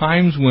there have been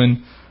times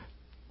when,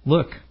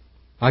 look,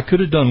 I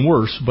could have done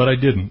worse, but I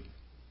didn't.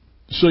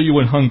 So you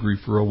went hungry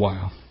for a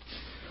while.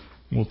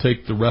 We'll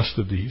take the rest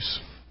of these.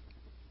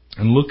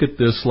 And look at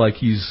this like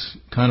he's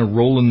kind of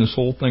rolling this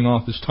whole thing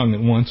off his tongue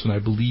at once, and I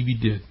believe he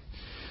did.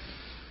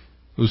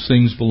 Those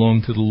things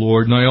belong to the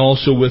Lord. And I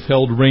also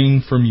withheld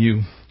rain from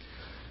you.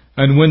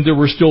 And when there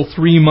were still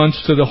 3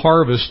 months to the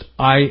harvest,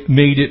 I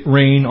made it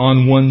rain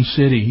on one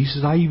city. He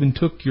says, I even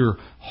took your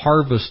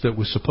harvest that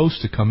was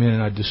supposed to come in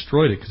and I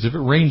destroyed it. Because if it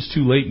rains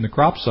too late in the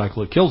crop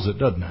cycle, it kills it,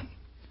 doesn't it?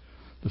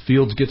 The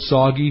fields get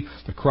soggy,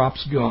 the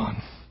crop's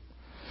gone.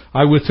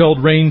 I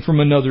withheld rain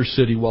from another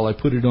city while I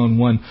put it on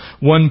one.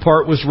 One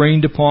part was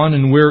rained upon,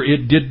 and where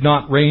it did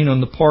not rain on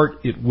the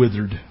part, it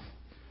withered.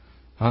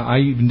 I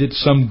even did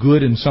some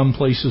good in some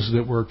places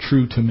that were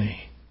true to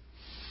me.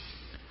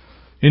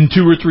 In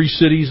 2 or 3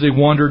 cities they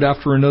wandered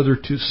after another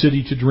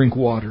city to drink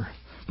water,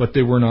 but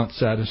they were not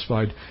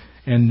satisfied.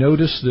 And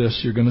notice this,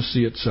 you're going to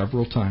see it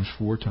several times,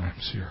 4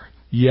 times here.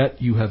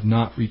 Yet you have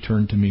not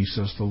returned to me,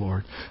 says the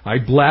Lord. I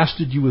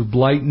blasted you with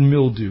blight and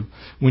mildew.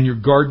 When your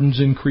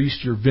gardens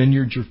increased, your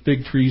vineyards, your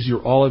fig trees,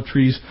 your olive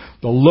trees,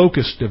 the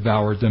locusts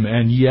devoured them,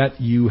 and yet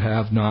you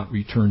have not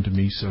returned to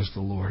me, says the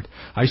Lord.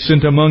 I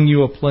sent among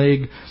you a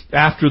plague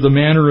after the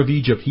manner of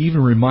Egypt. He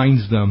even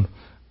reminds them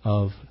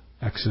of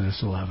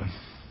Exodus 11,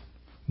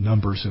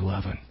 Numbers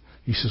 11.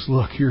 He says,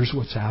 look, here's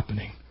what's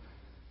happening.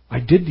 I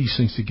did these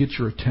things to get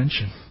your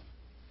attention.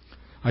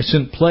 I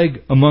sent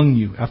plague among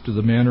you after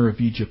the manner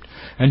of Egypt,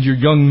 and your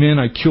young men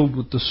I killed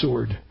with the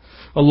sword.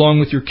 Along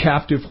with your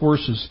captive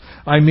horses,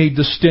 I made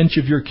the stench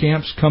of your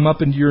camps come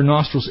up into your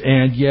nostrils,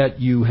 and yet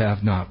you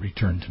have not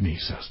returned to me,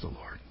 says the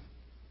Lord.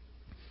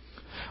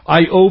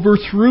 I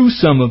overthrew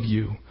some of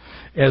you,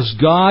 as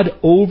God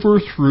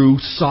overthrew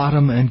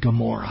Sodom and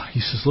Gomorrah.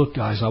 He says, look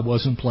guys, I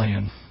wasn't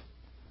playing.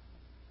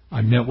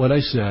 I meant what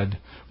I said.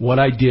 What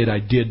I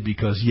did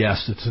because,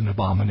 yes, it's an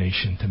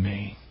abomination to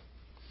me.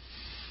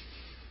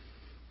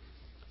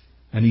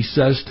 And he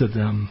says to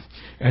them,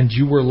 and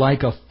you were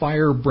like a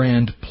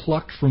firebrand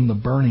plucked from the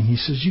burning. He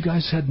says, you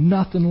guys had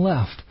nothing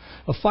left.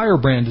 A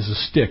firebrand is a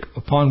stick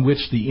upon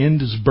which the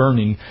end is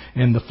burning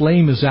and the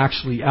flame is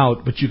actually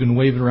out, but you can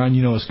wave it around.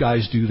 You know, us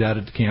guys do that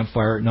at the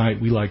campfire at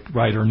night. We like to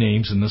write our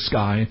names in the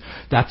sky.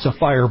 That's a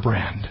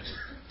firebrand.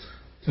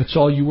 That's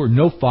all you were.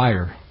 No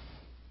fire.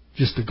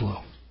 Just a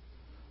glow.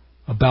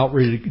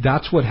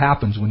 That's what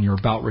happens when you're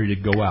about ready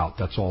to go out.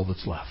 That's all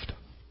that's left.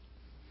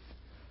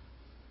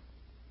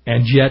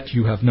 And yet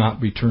you have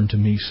not returned to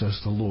me, says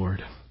the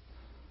Lord.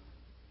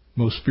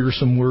 Most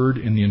fearsome word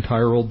in the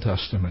entire Old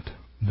Testament,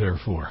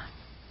 therefore.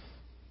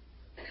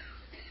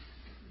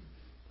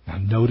 Now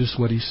notice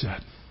what he said.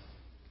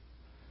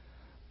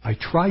 I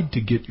tried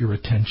to get your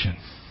attention.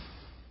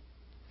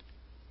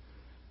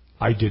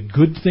 I did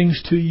good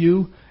things to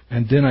you,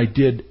 and then I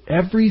did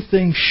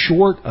everything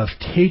short of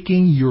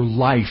taking your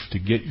life to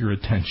get your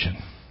attention.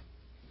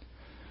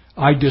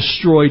 I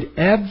destroyed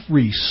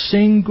every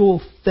single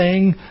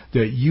thing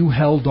that you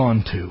held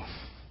on to.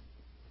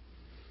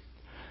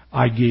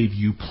 I gave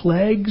you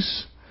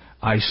plagues.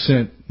 I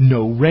sent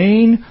no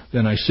rain.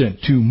 Then I sent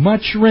too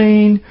much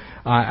rain.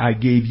 I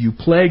gave you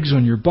plagues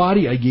on your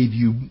body. I gave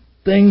you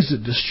things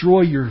that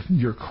destroy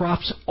your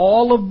crops.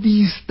 All of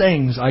these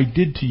things I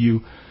did to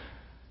you.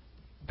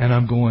 And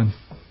I'm going,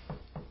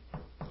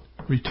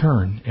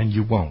 return, and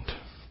you won't.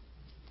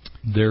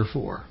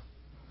 Therefore,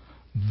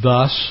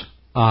 thus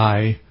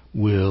I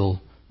will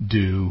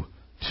do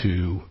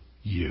to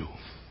you.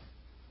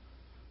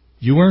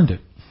 You earned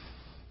it.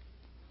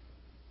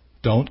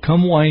 Don't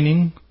come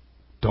whining.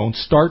 Don't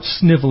start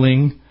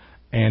sniveling.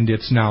 And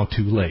it's now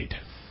too late.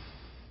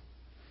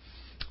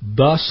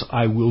 Thus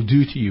I will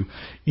do to you.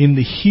 In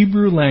the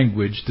Hebrew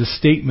language, the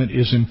statement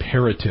is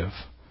imperative.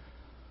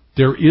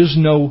 There is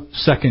no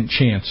second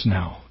chance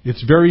now.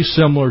 It's very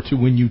similar to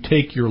when you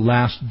take your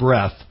last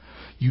breath.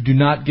 You do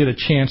not get a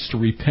chance to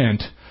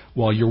repent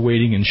while you're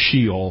waiting in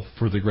Sheol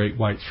for the great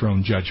white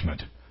throne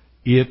judgment.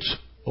 It's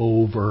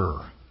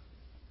over.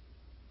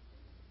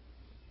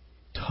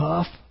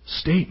 Tough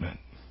statement.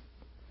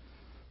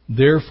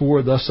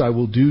 Therefore, thus I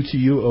will do to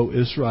you, O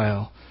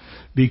Israel,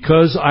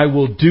 because I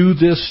will do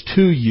this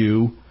to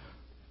you,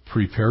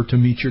 prepare to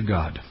meet your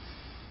God.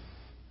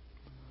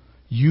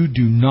 You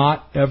do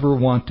not ever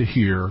want to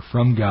hear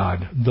from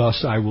God,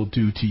 thus I will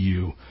do to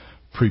you,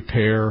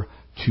 prepare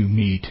to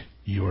meet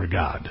your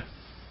God. It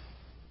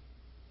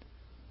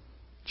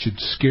should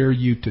scare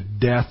you to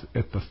death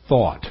at the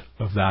thought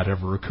of that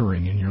ever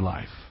occurring in your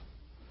life.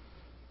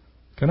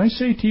 Can I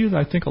say to you that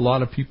I think a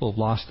lot of people have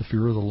lost the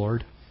fear of the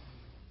Lord?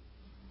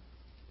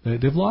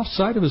 They've lost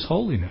sight of His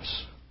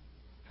holiness.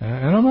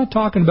 And I'm not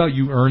talking about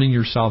you earning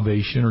your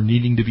salvation or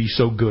needing to be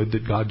so good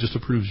that God just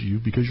approves of you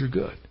because you're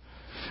good.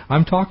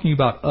 I'm talking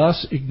about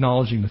us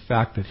acknowledging the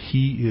fact that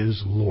He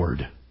is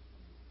Lord.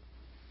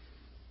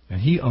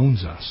 And He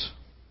owns us.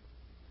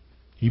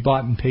 He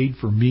bought and paid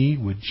for me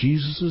with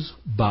Jesus'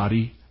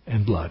 body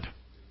and blood.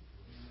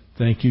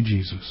 Thank you,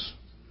 Jesus.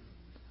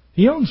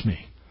 He owns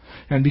me.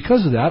 And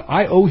because of that,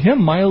 I owe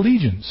Him my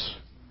allegiance.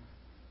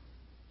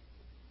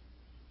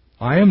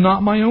 I am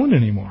not my own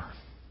anymore.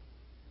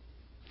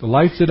 The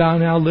life that I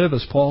now live,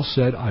 as Paul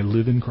said, I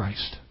live in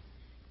Christ.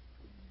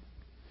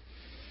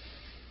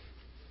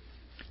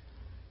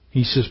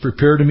 He says,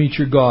 prepare to meet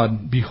your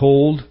God.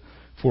 Behold,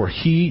 for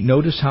He,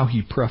 notice how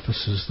he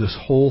prefaces this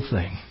whole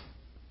thing.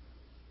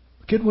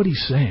 Look at what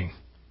he's saying.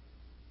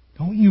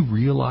 Don't you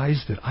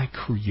realize that I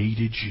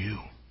created you?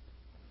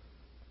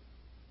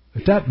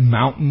 That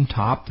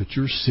mountaintop that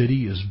your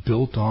city is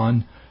built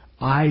on,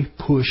 I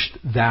pushed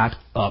that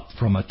up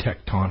from a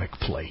tectonic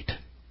plate.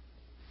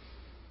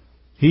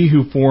 He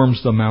who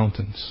forms the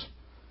mountains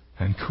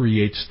and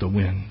creates the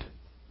wind,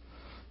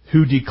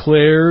 who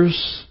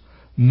declares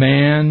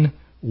man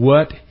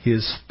what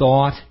his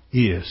thought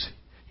is.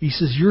 He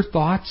says, your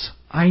thoughts,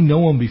 I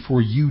know them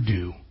before you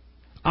do.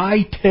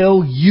 I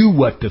tell you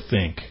what to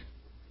think.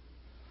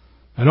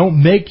 I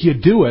don't make you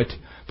do it,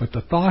 but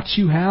the thoughts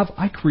you have,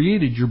 I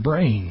created your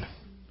brain.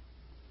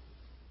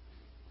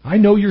 I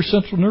know your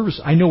central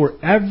nervous. I know where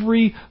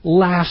every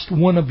last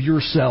one of your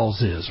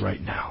cells is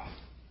right now.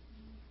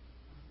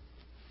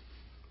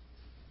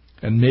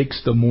 And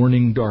makes the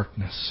morning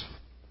darkness.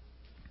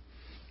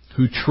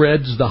 Who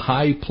treads the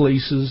high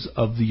places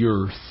of the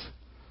earth.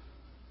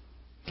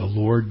 The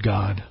Lord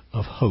God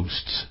of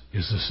hosts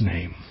is His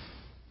name.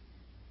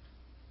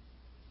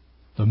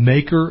 The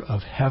maker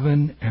of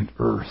heaven and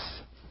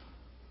earth.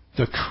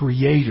 The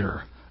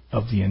creator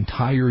of the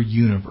entire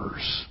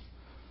universe.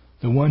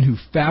 The one who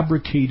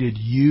fabricated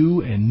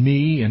you and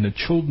me and the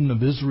children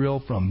of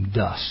Israel from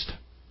dust.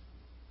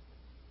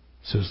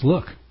 Says,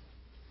 look,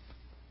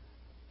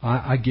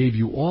 I gave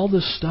you all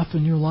this stuff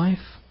in your life.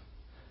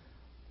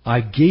 I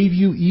gave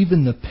you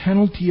even the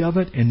penalty of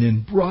it and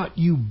then brought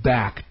you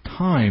back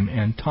time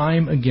and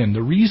time again.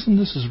 The reason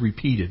this is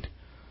repeated,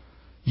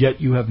 yet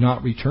you have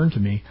not returned to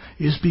me,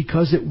 is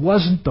because it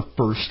wasn't the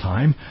first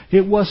time.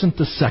 It wasn't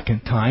the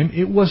second time.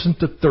 It wasn't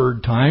the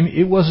third time.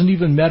 It wasn't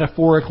even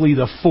metaphorically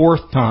the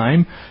fourth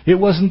time. It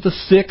wasn't the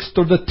 6th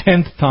or the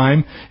 10th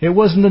time. It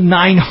wasn't the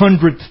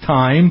 900th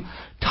time.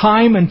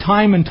 Time and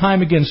time and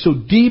time again, so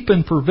deep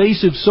and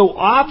pervasive, so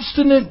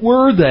obstinate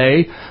were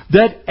they,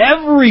 that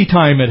every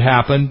time it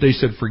happened, they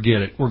said,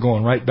 forget it. We're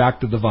going right back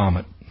to the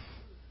vomit.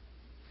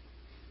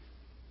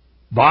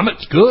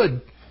 Vomit's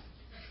good.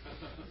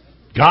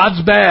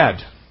 God's bad.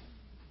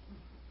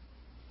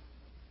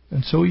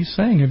 And so He's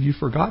saying, have you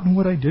forgotten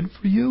what I did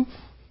for you?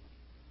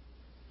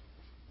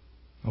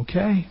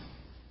 Okay.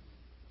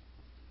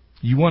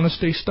 You want to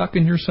stay stuck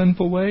in your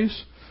sinful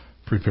ways?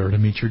 Prepare to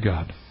meet your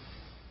God.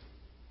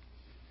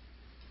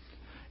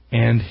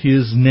 And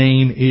His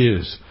name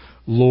is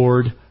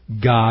Lord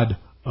God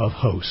of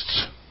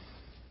hosts.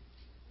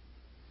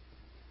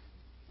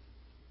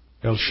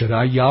 El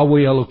Shaddai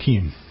Yahweh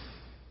Elohim.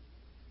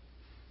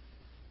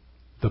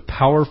 The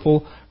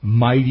powerful,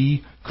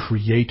 mighty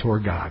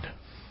Creator God.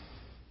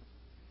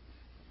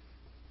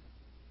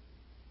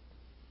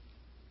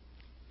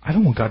 I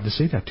don't want God to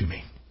say that to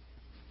me.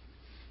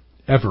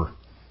 Ever.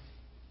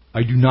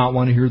 I do not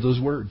want to hear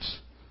those words.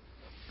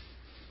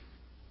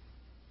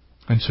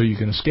 And so you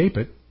can escape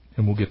it.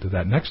 And we'll get to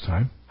that next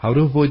time. How to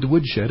avoid the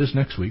woodshed is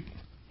next week.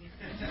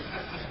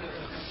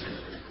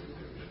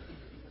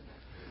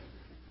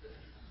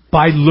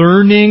 By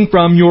learning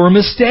from your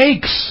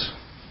mistakes.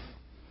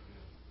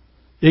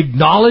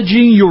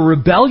 Acknowledging your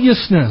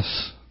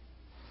rebelliousness.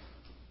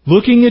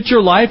 Looking at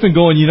your life and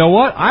going, you know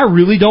what? I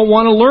really don't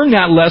want to learn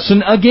that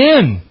lesson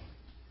again.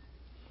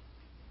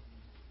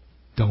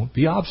 Don't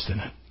be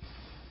obstinate.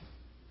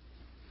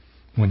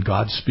 When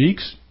God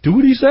speaks, do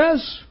what He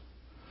says.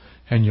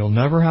 And you'll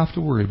never have to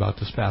worry about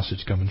this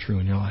passage coming true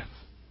in your life.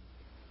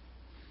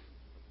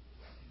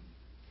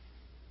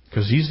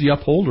 Because He's the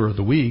upholder of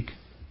the weak.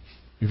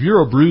 If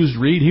you're a bruised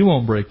reed, He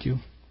won't break you.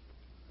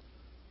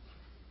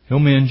 He'll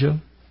mend you.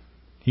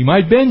 He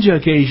might bend you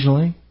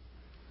occasionally,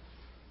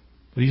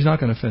 but He's not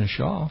going to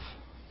finish off.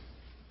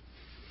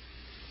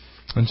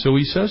 And so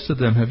He says to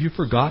them, have you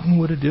forgotten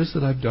what it is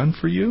that I've done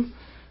for you?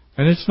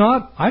 And it's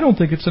not, I don't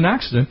think it's an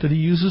accident that He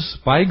uses,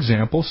 by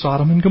example,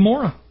 Sodom and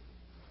Gomorrah.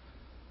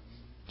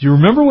 Do you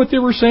remember what they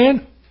were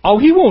saying? Oh,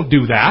 He won't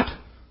do that.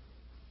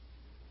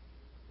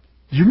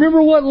 Do you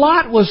remember what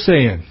Lot was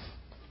saying?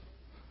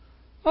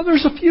 Oh,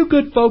 there's a few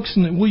good folks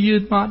in it. Will you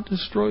not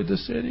destroy the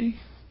city?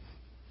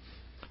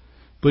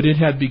 But it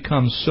had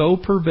become so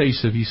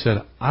pervasive, he said,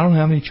 I don't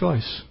have any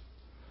choice.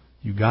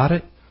 You got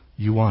it,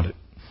 you want it.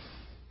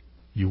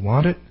 You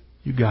want it,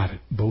 you got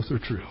it. Both are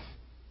true.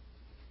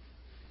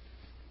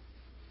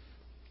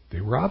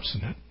 They were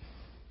obstinate.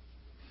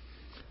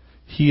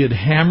 He had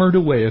hammered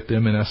away at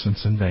them, in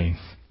essence, in vain.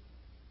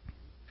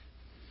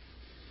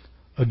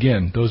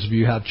 Again, those of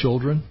you who have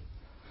children,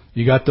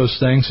 you got those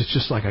things, it's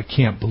just like, I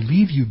can't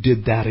believe you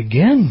did that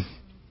again.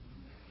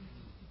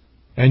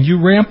 And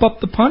you ramp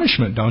up the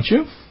punishment, don't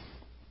you?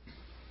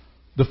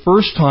 The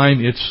first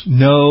time, it's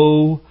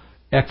no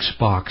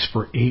Xbox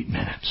for 8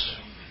 minutes.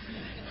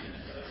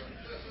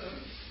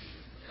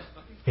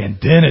 And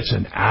then it's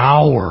an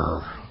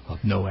hour of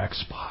no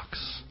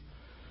Xbox.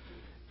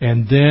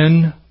 And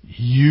then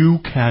you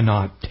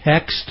cannot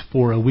text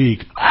for a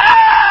week.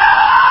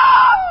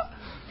 Ah!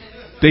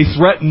 They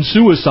threaten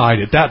suicide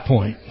at that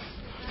point.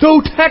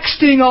 No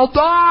texting, I'll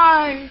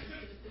die.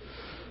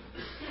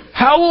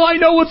 How will I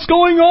know what's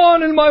going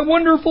on in my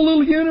wonderful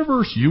little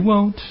universe? You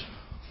won't.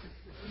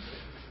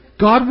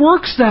 God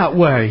works that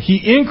way.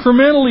 He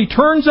incrementally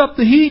turns up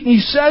the heat and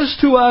He says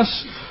to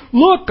us,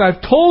 look,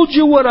 I've told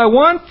you what I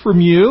want from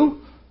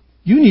you.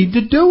 You need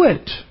to do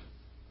it.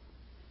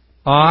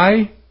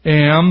 I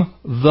am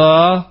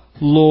the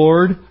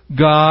Lord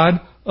God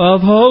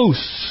of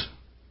hosts.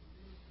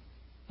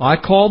 I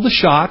call the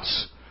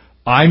shots.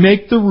 I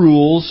make the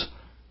rules.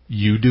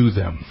 You do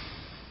them.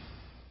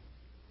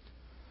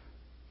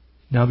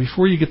 Now,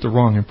 before you get the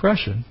wrong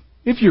impression,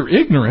 if you're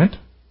ignorant,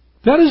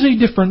 that is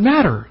a different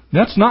matter.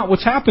 That's not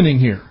what's happening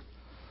here.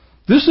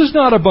 This is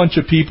not a bunch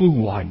of people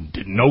who, I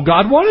didn't know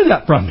God wanted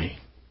that from me.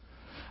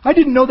 I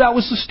didn't know that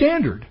was the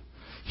standard.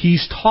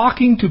 He's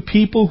talking to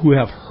people who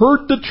have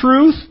heard the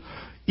truth,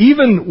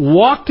 even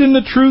walked in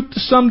the truth to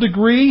some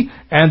degree,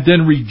 and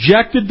then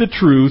rejected the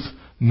truth,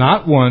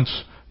 not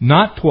once,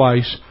 not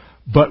twice,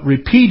 but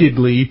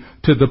repeatedly,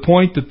 to the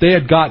point that they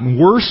had gotten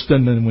worse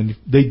than when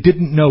they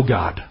didn't know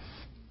God.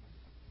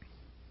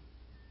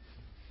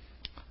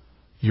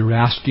 You're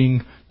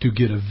asking to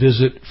get a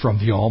visit from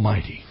the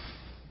Almighty.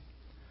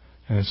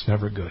 And it's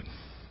never good.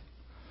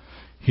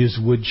 His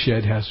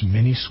woodshed has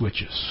many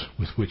switches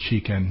with which He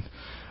can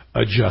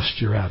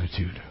adjust your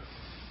attitude.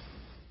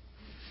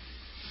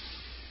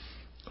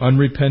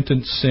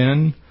 Unrepentant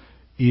sin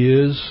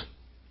is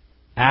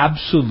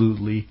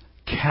absolutely,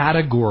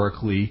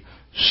 categorically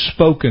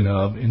spoken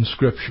of in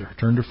Scripture.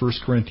 Turn to 1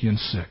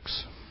 Corinthians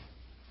 6.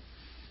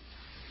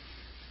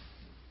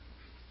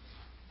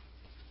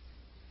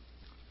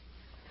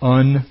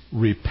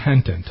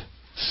 Unrepentant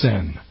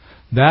sin.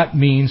 That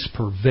means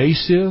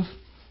pervasive,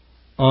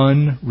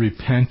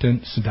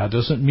 unrepentant sin. That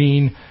doesn't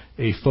mean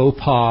a faux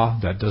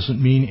pas. That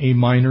doesn't mean a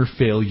minor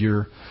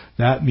failure.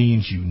 That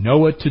means you know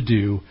what to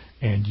do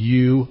and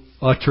you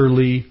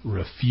utterly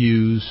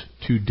refuse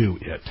to do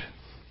it.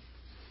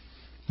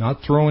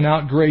 Not throwing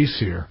out grace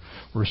here.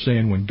 We're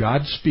saying when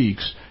God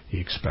speaks,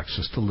 He expects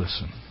us to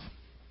listen.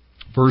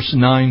 Verse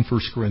 9,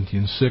 1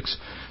 Corinthians 6.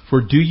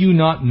 For do you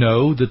not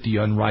know that the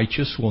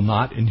unrighteous will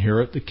not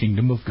inherit the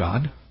kingdom of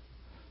God?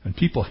 And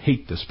people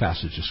hate this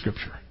passage of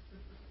Scripture.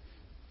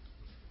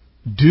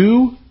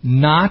 Do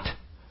not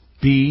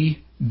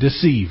be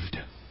deceived.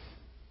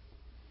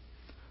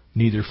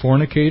 Neither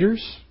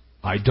fornicators,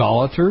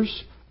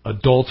 idolaters,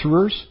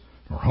 adulterers,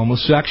 nor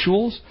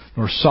homosexuals,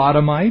 nor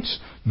sodomites,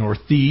 nor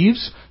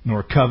thieves,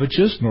 nor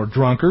covetous, nor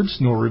drunkards,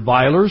 nor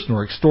revilers,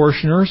 nor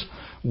extortioners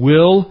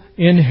will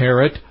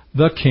inherit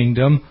the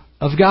kingdom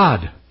of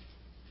God.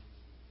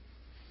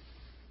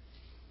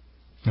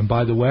 And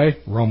by the way,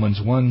 Romans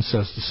 1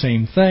 says the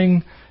same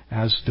thing,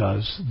 as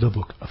does the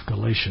book of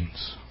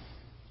Galatians.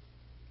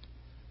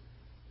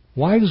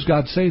 Why does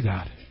God say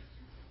that?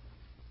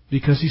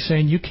 Because He's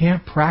saying you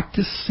can't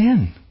practice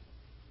sin.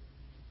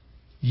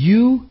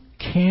 You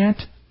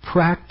can't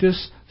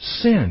practice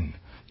sin.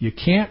 You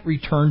can't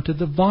return to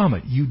the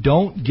vomit. You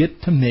don't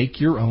get to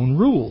make your own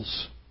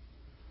rules.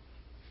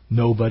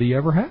 Nobody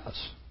ever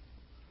has.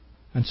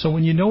 And so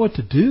when you know what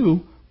to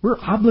do, we're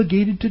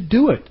obligated to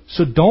do it.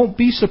 So don't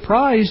be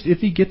surprised if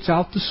He gets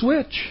out the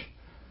switch.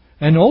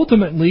 And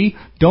ultimately,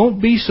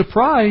 don't be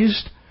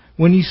surprised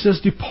when He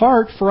says,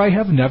 depart, for I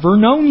have never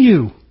known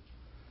you.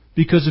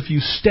 Because if you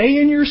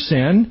stay in your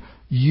sin,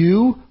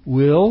 you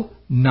will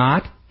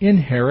not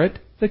inherit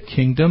the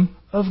kingdom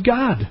of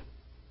God.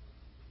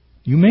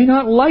 You may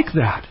not like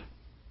that.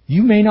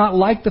 You may not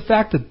like the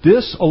fact that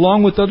this,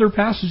 along with other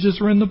passages,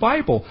 are in the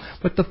Bible.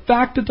 But the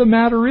fact of the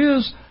matter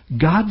is,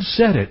 God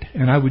said it,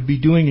 and I would be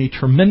doing a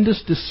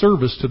tremendous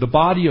disservice to the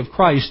body of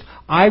Christ.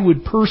 I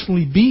would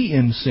personally be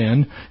in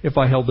sin if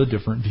I held a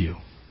different view.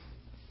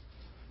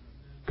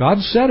 God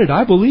said it.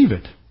 I believe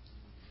it.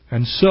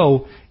 And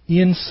so,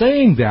 in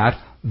saying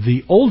that,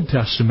 the Old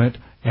Testament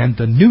and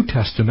the New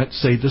Testament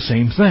say the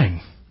same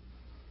thing.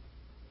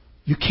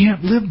 You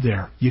can't live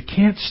there. You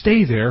can't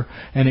stay there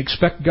and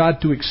expect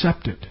God to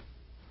accept it.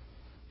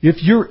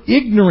 If you're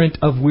ignorant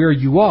of where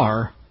you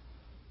are,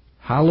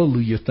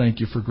 hallelujah, thank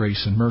you for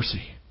grace and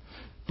mercy.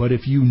 But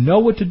if you know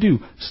what to do,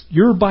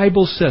 your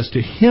Bible says,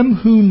 to him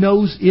who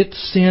knows it's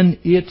sin,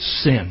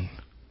 it's sin.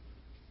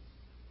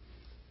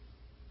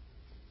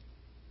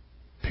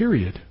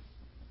 Period.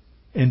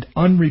 And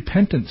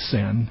unrepentant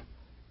sin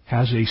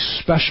has a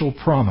special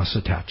promise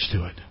attached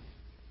to it.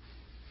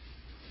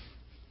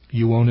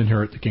 You won't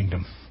inherit the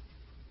kingdom.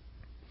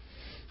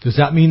 Does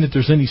that mean that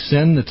there's any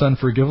sin that's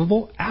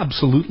unforgivable?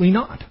 Absolutely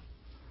not.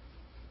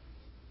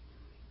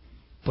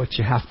 But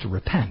you have to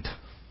repent.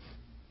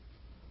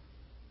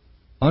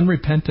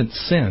 Unrepentant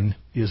sin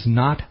is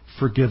not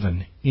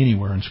forgiven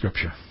anywhere in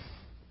Scripture.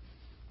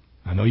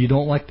 I know you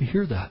don't like to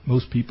hear that.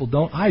 Most people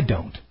don't. I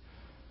don't.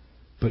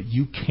 But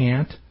you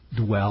can't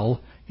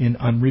dwell in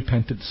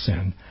unrepentant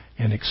sin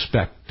and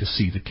expect to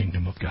see the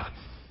kingdom of God.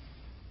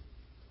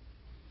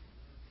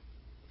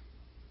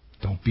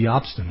 Don't be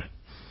obstinate.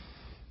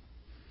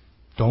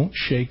 Don't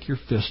shake your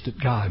fist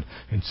at God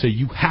and say,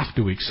 you have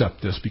to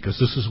accept this because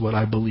this is what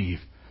I believe.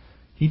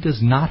 He does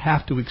not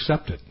have to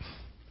accept it.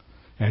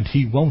 And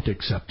He won't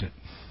accept it.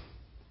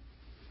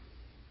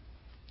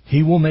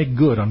 He will make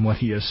good on what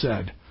He has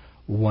said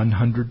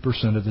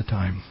 100% of the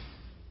time.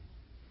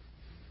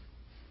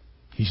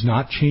 He's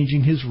not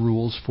changing His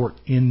rules for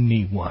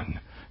anyone.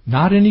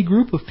 Not any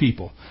group of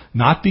people.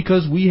 Not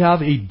because we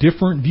have a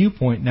different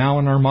viewpoint now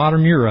in our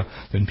modern era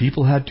than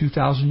people had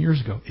 2,000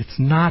 years ago. It's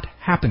not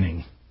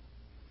happening.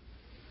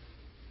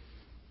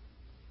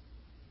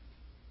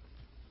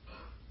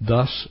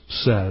 Thus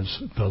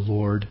says the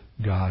Lord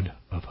God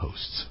of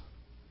hosts.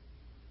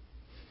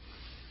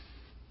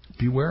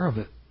 Beware of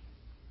it.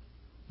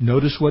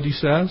 Notice what He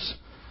says.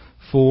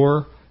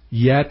 For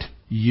yet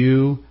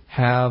you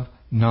have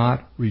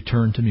not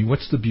returned to me.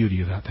 What's the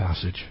beauty of that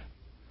passage?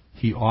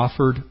 He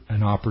offered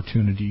an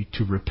opportunity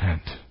to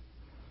repent.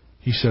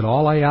 He said,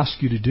 all I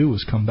ask you to do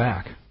is come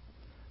back.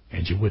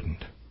 And you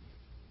wouldn't.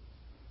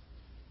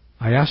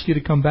 I asked you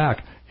to come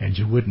back, and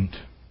you wouldn't.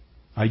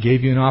 I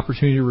gave you an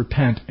opportunity to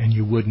repent, and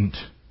you wouldn't.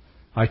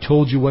 I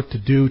told you what to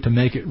do to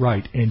make it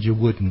right, and you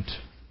wouldn't.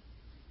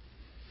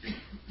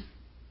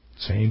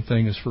 Same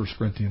thing as 1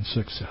 Corinthians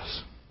 6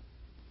 says.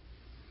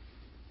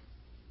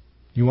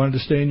 You wanted to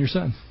stay in your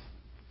sin.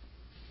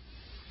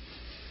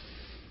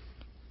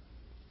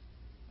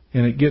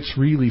 And it gets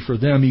really, for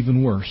them,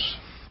 even worse.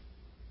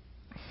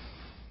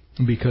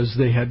 Because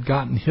they had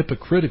gotten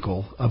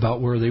hypocritical about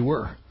where they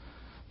were.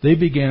 They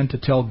began to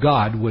tell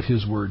God what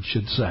His Word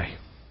should say.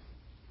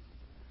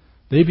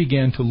 They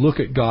began to look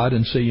at God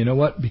and say, you know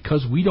what?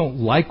 Because we don't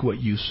like what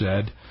you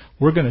said,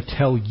 we're going to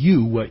tell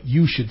you what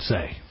you should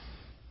say.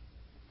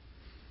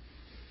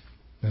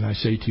 And I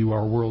say to you,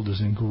 our world is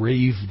in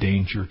grave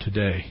danger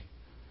today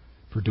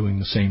for doing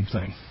the same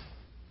thing.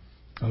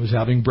 I was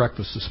having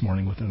breakfast this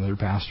morning with another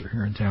pastor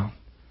here in town.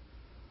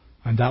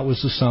 And that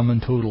was the sum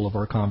and total of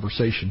our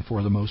conversation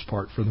for the most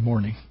part for the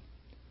morning.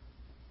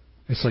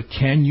 It's like,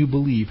 can you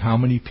believe how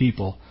many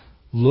people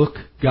look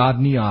God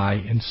in the eye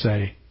and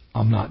say,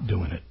 I'm not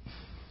doing it.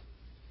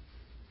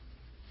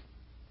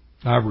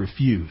 I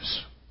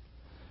refuse.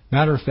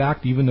 Matter of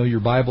fact, even though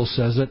your Bible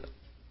says it,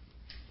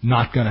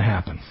 not going to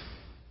happen.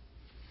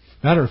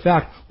 Matter of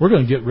fact, we're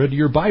going to get rid of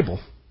your Bible.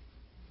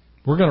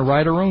 We're going to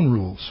write our own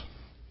rules.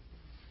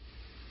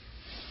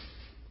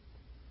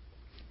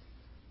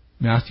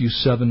 Matthew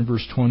 7,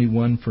 verse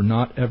 21, for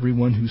not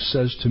everyone who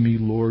says to me,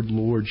 Lord,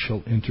 Lord,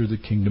 shall enter the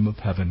kingdom of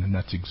heaven. And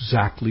that's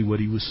exactly what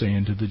He was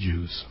saying to the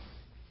Jews.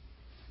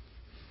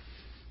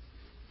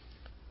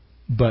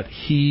 But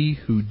he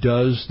who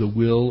does the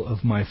will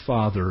of my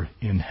Father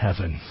in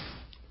heaven.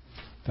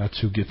 That's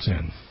who gets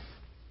in.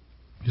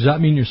 Does that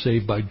mean you're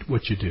saved by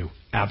what you do?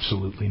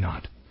 Absolutely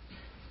not.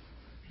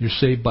 You're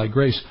saved by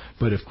grace.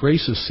 But if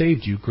grace has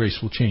saved you, grace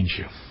will change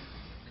you.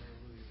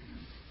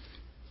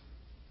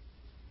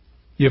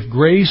 If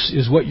grace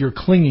is what you're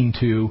clinging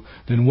to,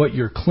 then what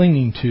you're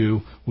clinging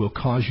to will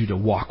cause you to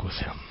walk with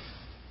Him.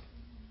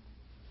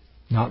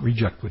 Not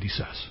reject what He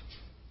says.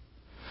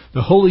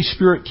 The Holy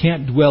Spirit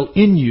can't dwell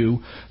in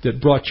you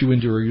that brought you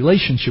into a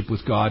relationship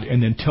with God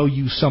and then tell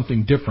you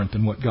something different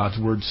than what God's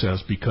Word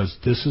says, because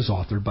this is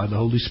authored by the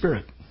Holy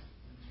Spirit.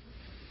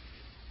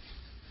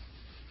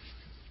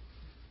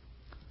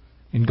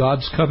 In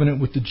God's covenant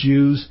with the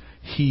Jews,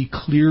 He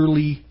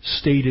clearly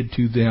stated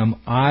to them,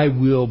 I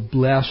will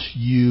bless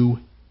you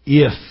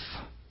if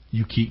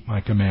you keep my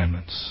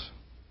commandments.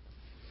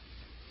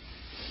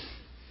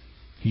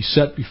 He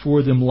set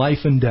before them life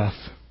and death.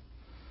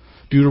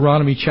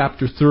 Deuteronomy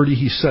chapter 30,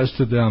 He says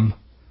to them,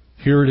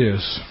 here it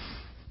is.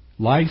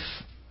 Life,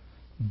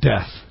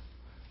 death.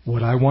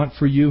 What I want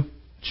for you,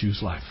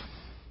 choose life.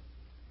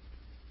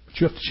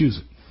 But you have to choose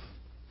it.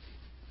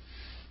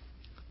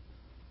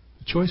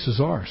 The choice is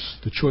ours.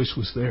 The choice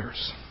was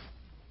theirs.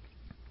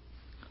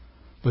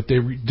 But they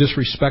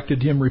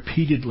disrespected him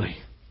repeatedly.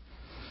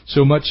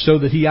 So much so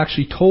that he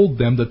actually told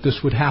them that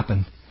this would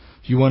happen.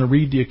 If you want to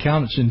read the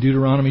account, it's in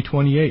Deuteronomy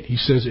 28. He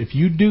says, if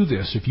you do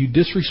this, if you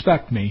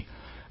disrespect me,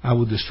 I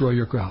will destroy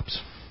your crops.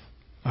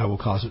 I will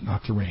cause it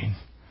not to rain.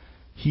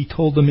 He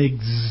told them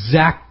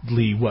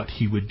exactly what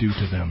he would do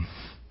to them.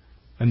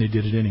 And they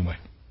did it anyway.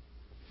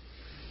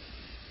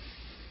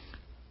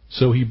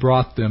 So he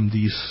brought them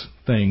these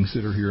things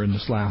that are here in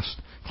this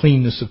last.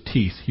 Cleanness of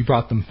teeth. He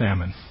brought them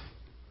famine.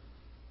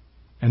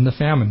 And the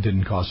famine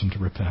didn't cause them to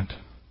repent.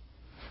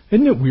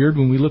 Isn't it weird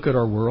when we look at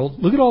our world?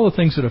 Look at all the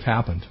things that have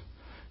happened.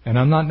 And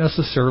I'm not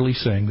necessarily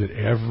saying that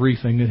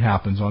everything that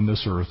happens on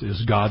this earth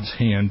is God's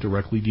hand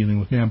directly dealing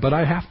with man. But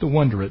I have to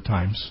wonder at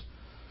times.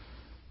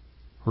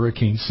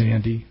 Hurricane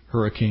Sandy,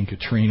 Hurricane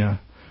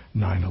Katrina,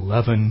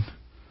 9/11,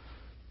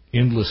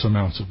 endless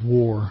amounts of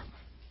war,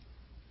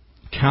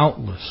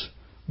 countless.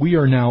 We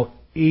are now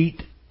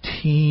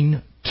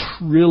 $18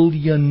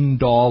 trillion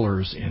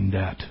in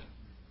debt.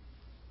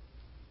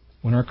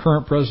 When our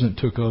current president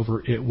took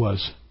over, it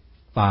was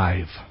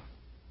 5.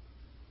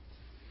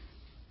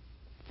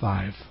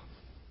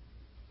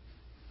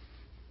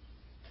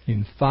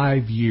 In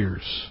 5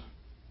 years,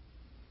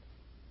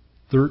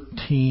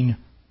 $13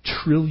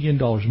 trillion,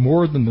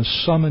 more than the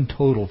sum in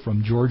total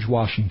from George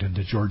Washington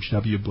to George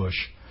W. Bush,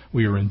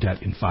 we are in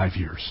debt in 5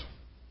 years.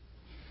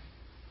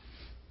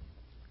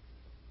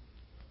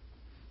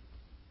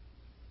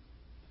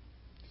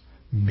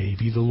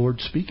 Maybe the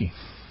Lord's speaking.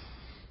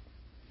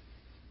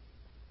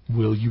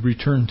 Will you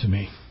return to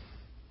me?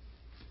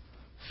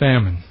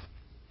 Famine.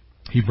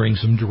 He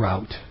brings them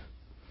drought.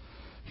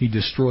 He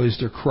destroys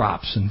their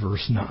crops in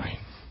verse 9.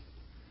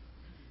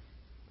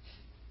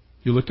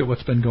 You looked at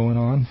what's been going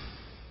on?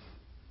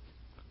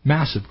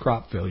 Massive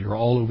crop failure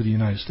all over the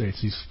United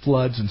States. These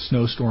floods and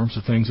snowstorms,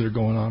 the things that are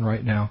going on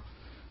right now.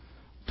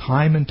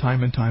 Time and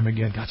time and time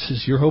again. God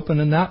says, you're hoping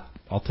in that?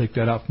 I'll take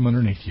that out from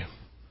underneath you.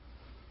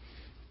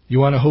 You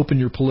want to hope in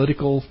your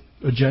political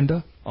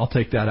agenda? I'll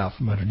take that out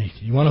from underneath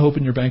you. You want to hope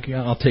in your bank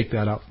account? I'll take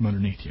that out from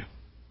underneath you.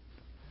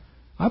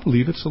 I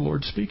believe it's the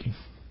Lord speaking.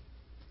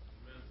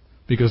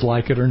 Because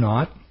like it or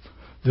not,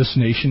 this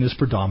nation is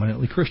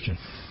predominantly Christian.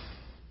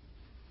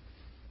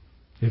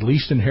 At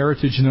least in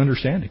heritage and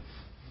understanding.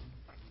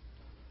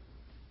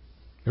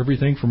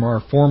 Everything from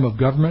our form of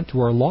government to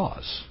our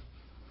laws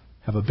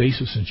have a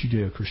basis in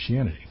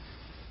Judeo-Christianity.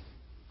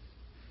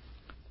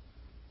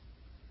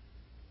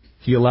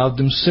 He allowed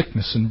them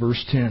sickness in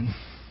verse 10.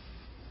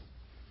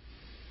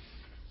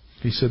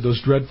 He said, those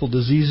dreadful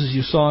diseases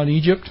you saw in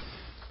Egypt,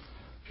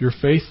 if you're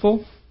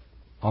faithful,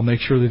 I'll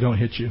make sure they don't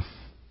hit you.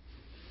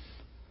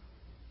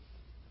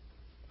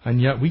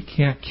 And yet we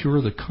can't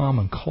cure the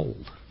common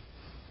cold.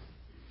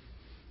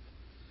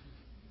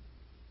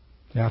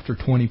 After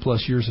 20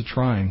 plus years of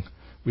trying,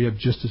 we have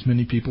just as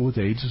many people with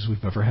AIDS as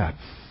we've ever had.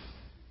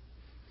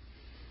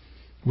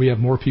 We have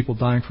more people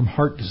dying from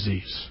heart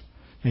disease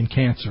and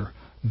cancer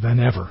than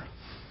ever.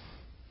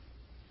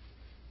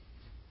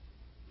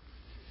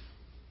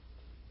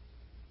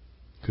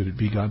 Could it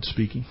be God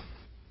speaking?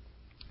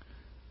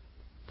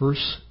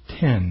 Verse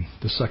 10,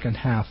 the second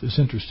half, is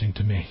interesting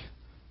to me.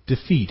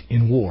 Defeat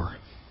in war.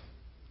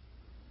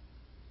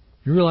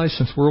 You realize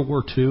since World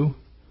War II,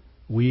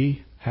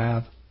 we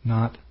have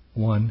not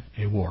won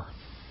a war.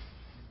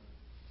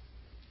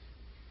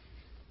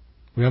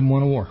 We haven't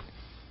won a war.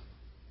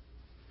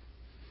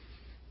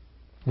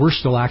 We're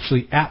still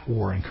actually at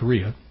war in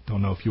Korea.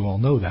 Don't know if you all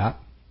know that.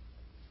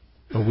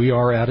 But we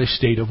are at a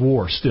state of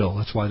war still.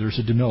 That's why there's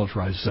a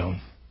demilitarized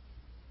zone.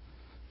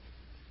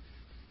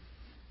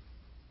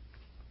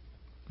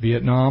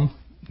 Vietnam,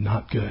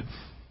 not good.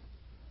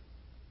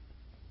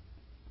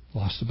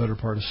 Lost the better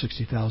part of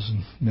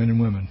 60,000 men and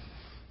women.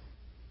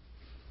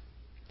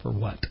 For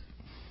what?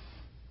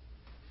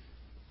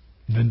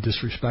 And then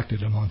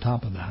disrespected them on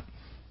top of that.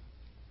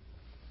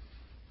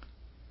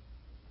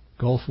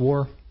 Gulf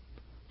War,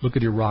 look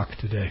at Iraq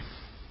today.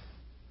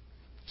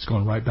 It's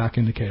going right back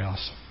into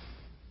chaos.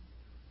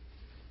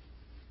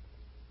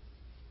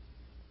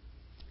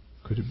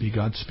 Could it be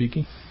God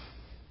speaking?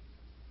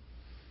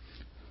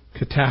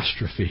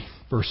 Catastrophe,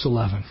 verse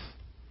 11.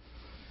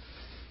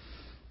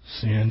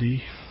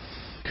 Sandy,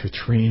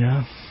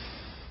 Katrina,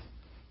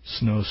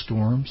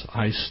 snowstorms,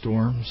 ice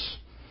storms.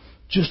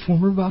 Just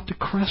when we're about to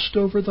crest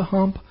over the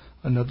hump,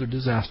 another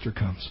disaster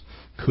comes.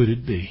 Could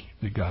it be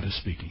that God is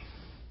speaking?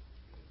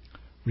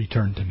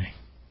 Return to me.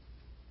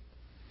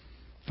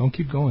 Don't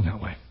keep going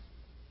that way.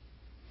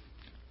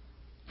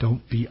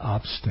 Don't be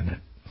obstinate.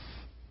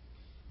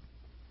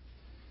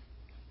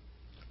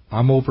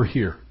 I'm over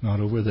here, not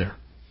over there.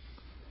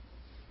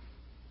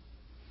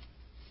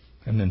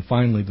 And then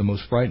finally, the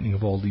most frightening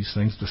of all these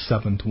things, the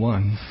seventh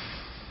one,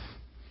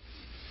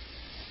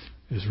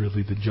 is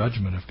really the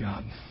judgment of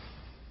God.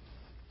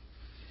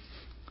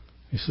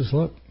 He says,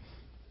 look,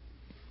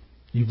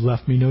 you've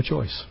left me no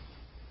choice.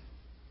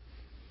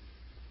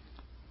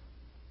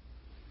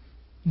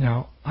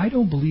 Now, I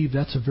don't believe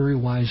that's a very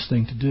wise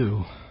thing to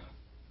do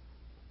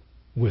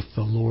with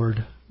the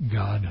Lord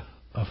God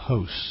of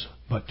hosts,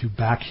 but to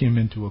back him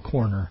into a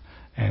corner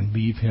and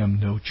leave him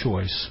no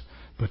choice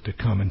but to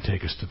come and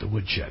take us to the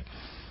woodshed.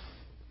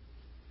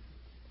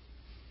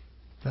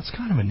 That's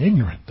kind of an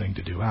ignorant thing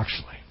to do,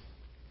 actually.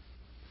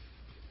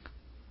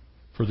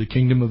 For the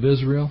kingdom of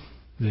Israel,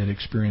 they had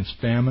experienced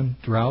famine,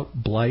 drought,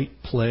 blight,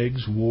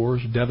 plagues,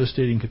 wars,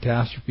 devastating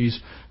catastrophes.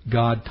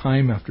 God,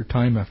 time after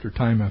time after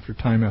time after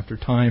time after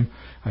time,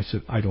 I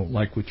said, I don't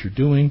like what you're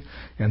doing,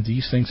 and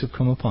these things have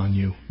come upon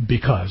you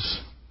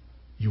because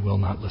you will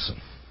not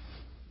listen.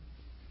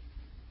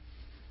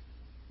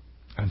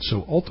 And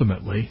so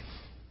ultimately,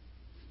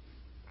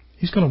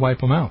 he's going to wipe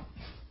them out.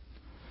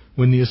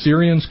 When the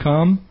Assyrians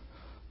come,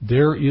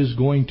 there is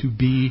going to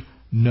be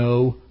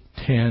no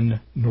 10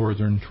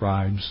 northern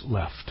tribes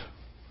left.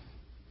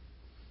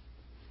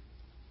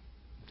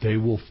 They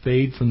will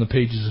fade from the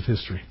pages of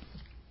history.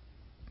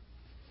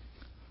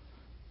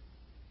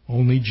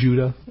 Only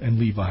Judah and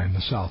Levi in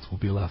the south will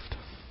be left.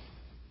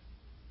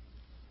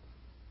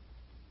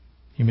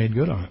 He made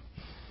good on it.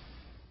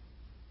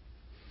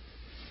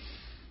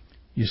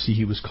 You see,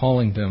 he was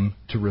calling them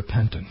to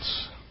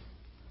repentance.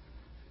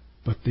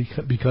 But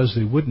because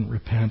they wouldn't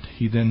repent,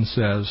 he then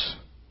says,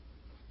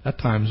 that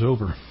time's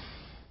over.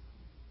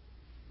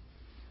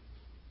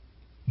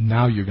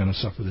 Now you're going to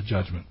suffer the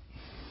judgment.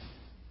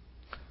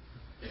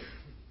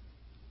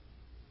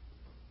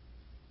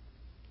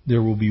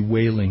 There will be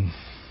wailing,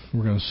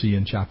 we're going to see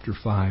in chapter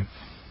 5.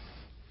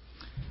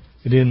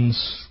 It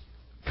ends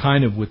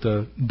kind of with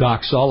a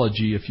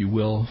doxology, if you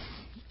will,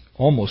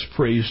 almost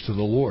praise to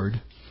the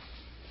Lord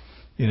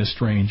in a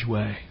strange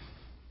way.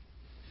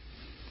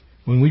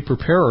 When we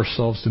prepare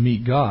ourselves to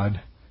meet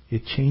God,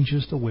 it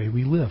changes the way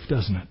we live,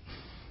 doesn't it?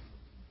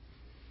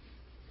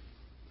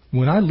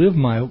 When I live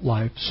my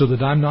life so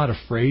that I'm not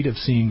afraid of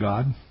seeing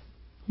God, I'm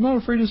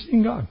not afraid of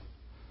seeing God.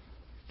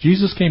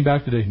 Jesus came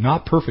back today,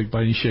 not perfect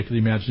by any shake of the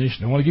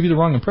imagination. I want to give you the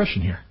wrong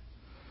impression here.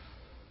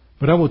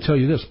 But I will tell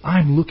you this,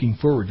 I'm looking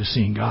forward to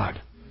seeing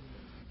God.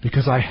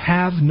 Because I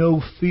have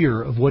no fear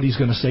of what He's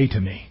going to say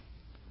to me.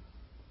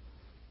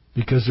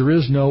 Because there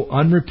is no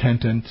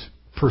unrepentant,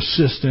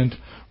 persistent,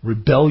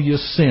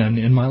 rebellious sin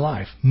in my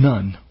life.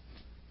 None.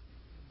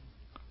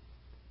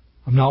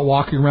 I'm not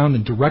walking around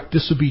in direct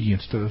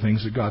disobedience to the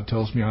things that God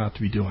tells me I ought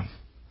to be doing.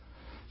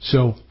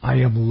 So I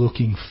am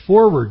looking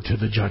forward to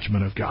the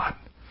judgment of God.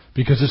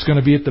 Because it's going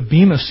to be at the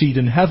bema seat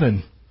in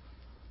heaven.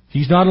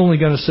 He's not only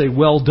going to say,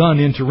 well done,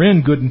 enter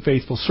in, good and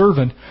faithful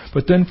servant,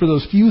 but then for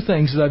those few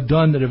things that I've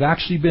done that have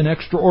actually been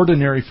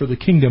extraordinary for the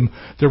kingdom,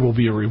 there will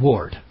be a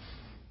reward.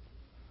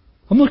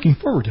 I'm looking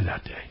forward to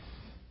that day.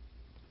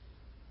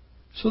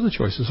 So the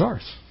choice is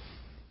ours.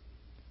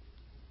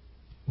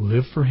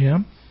 Live for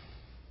Him,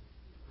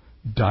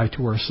 die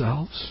to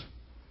ourselves,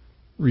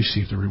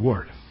 receive the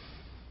reward.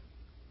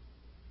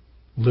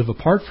 Live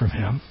apart from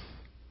Him,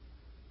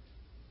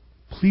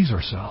 please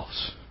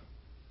ourselves,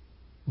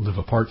 live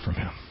apart from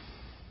Him.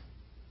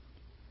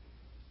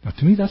 Now,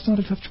 to me, that's not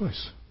a tough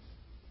choice.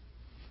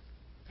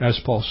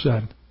 As Paul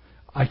said,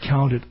 I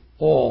count it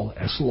all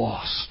as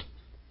lost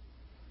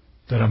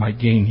that I might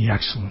gain the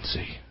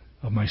excellency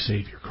of my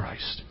Savior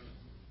Christ.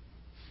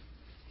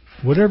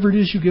 Whatever it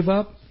is you give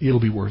up, it'll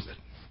be worth it.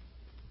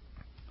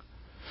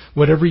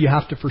 Whatever you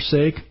have to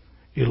forsake,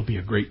 it'll be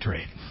a great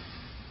trade.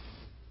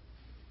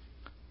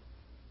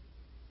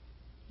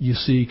 You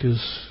see,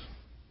 because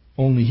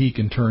only He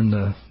can turn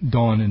the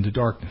dawn into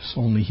darkness.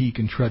 Only He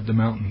can tread the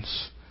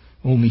mountains.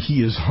 Only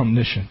He is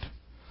omniscient.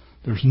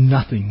 There's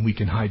nothing we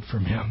can hide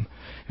from Him.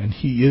 And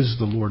He is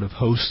the Lord of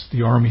hosts.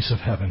 The armies of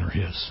heaven are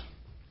His.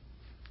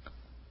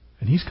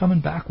 And He's coming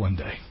back one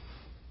day.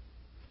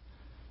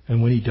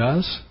 And when He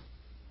does,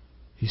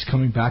 He's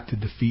coming back to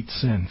defeat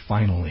sin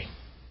finally.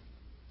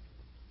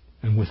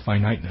 And with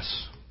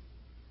finiteness.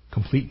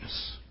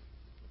 Completeness.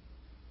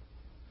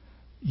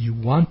 You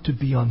want to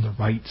be on the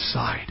right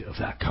side of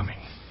that coming.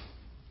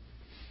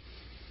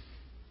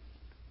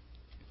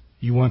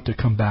 You want to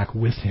come back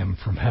with Him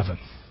from heaven.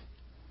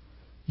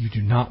 You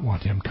do not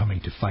want Him coming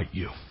to fight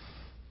you.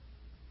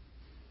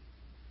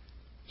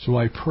 So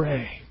I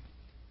pray,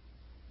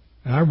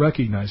 and I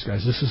recognize,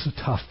 guys, this is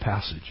a tough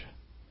passage.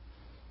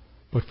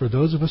 But for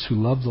those of us who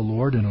love the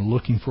Lord and are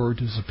looking forward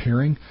to His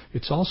appearing,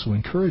 it's also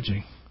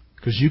encouraging.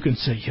 Because you can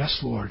say,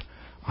 yes, Lord,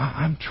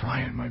 I'm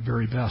trying my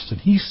very best.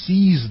 And He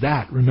sees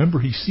that. Remember,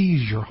 He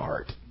sees your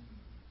heart.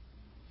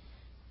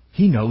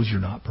 He knows you're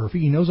not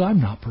perfect. He knows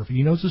I'm not perfect.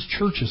 He knows His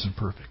church isn't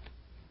perfect.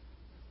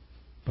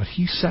 But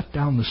He set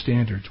down the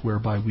standards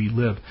whereby we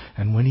live.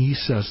 And when He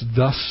says,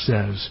 thus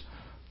says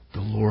the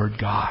Lord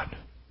God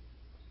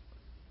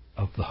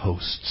of the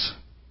hosts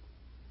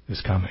is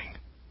coming,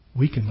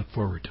 we can look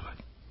forward to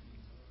it.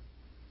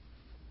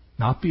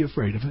 Not be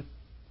afraid of it.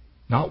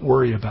 Not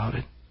worry about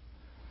it.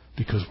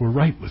 Because we're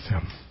right with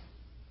Him.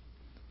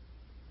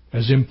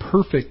 As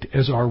imperfect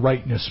as our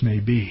rightness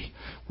may be,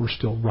 we're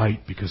still right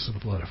because of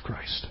the blood of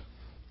Christ.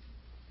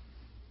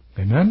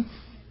 Amen?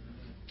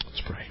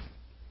 Let's pray.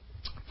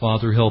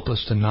 Father, help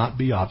us to not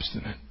be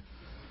obstinate,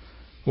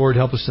 Lord,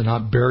 help us to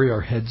not bury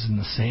our heads in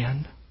the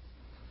sand.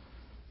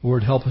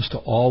 Lord, help us to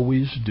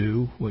always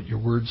do what your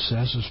word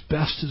says as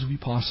best as we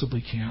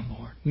possibly can,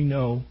 Lord. We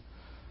know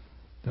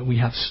that we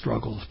have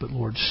struggles, but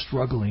Lord,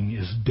 struggling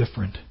is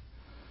different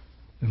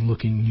than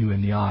looking you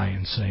in the eye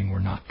and saying we're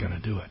not going to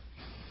do it.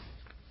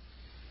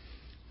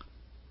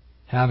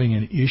 Having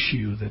an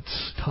issue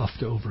that's tough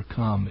to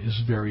overcome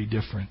is very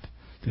different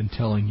than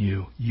telling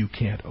you you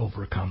can't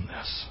overcome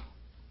this.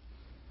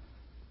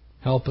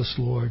 Help us,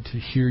 Lord, to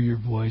hear your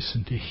voice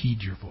and to heed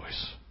your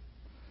voice.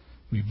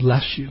 We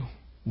bless you.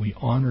 We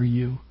honor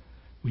you.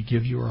 We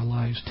give you our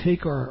lives.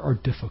 Take our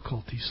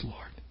difficulties, Lord.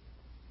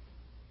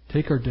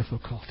 Take our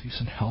difficulties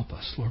and help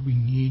us, Lord. We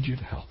need you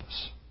to help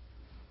us.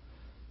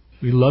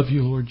 We love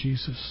you, Lord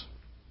Jesus.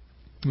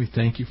 We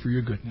thank you for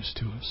your goodness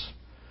to us.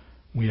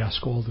 We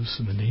ask all this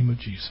in the name of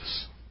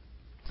Jesus.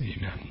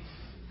 Amen.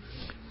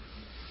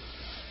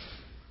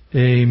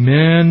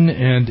 Amen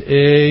and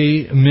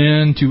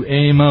amen to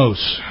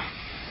Amos.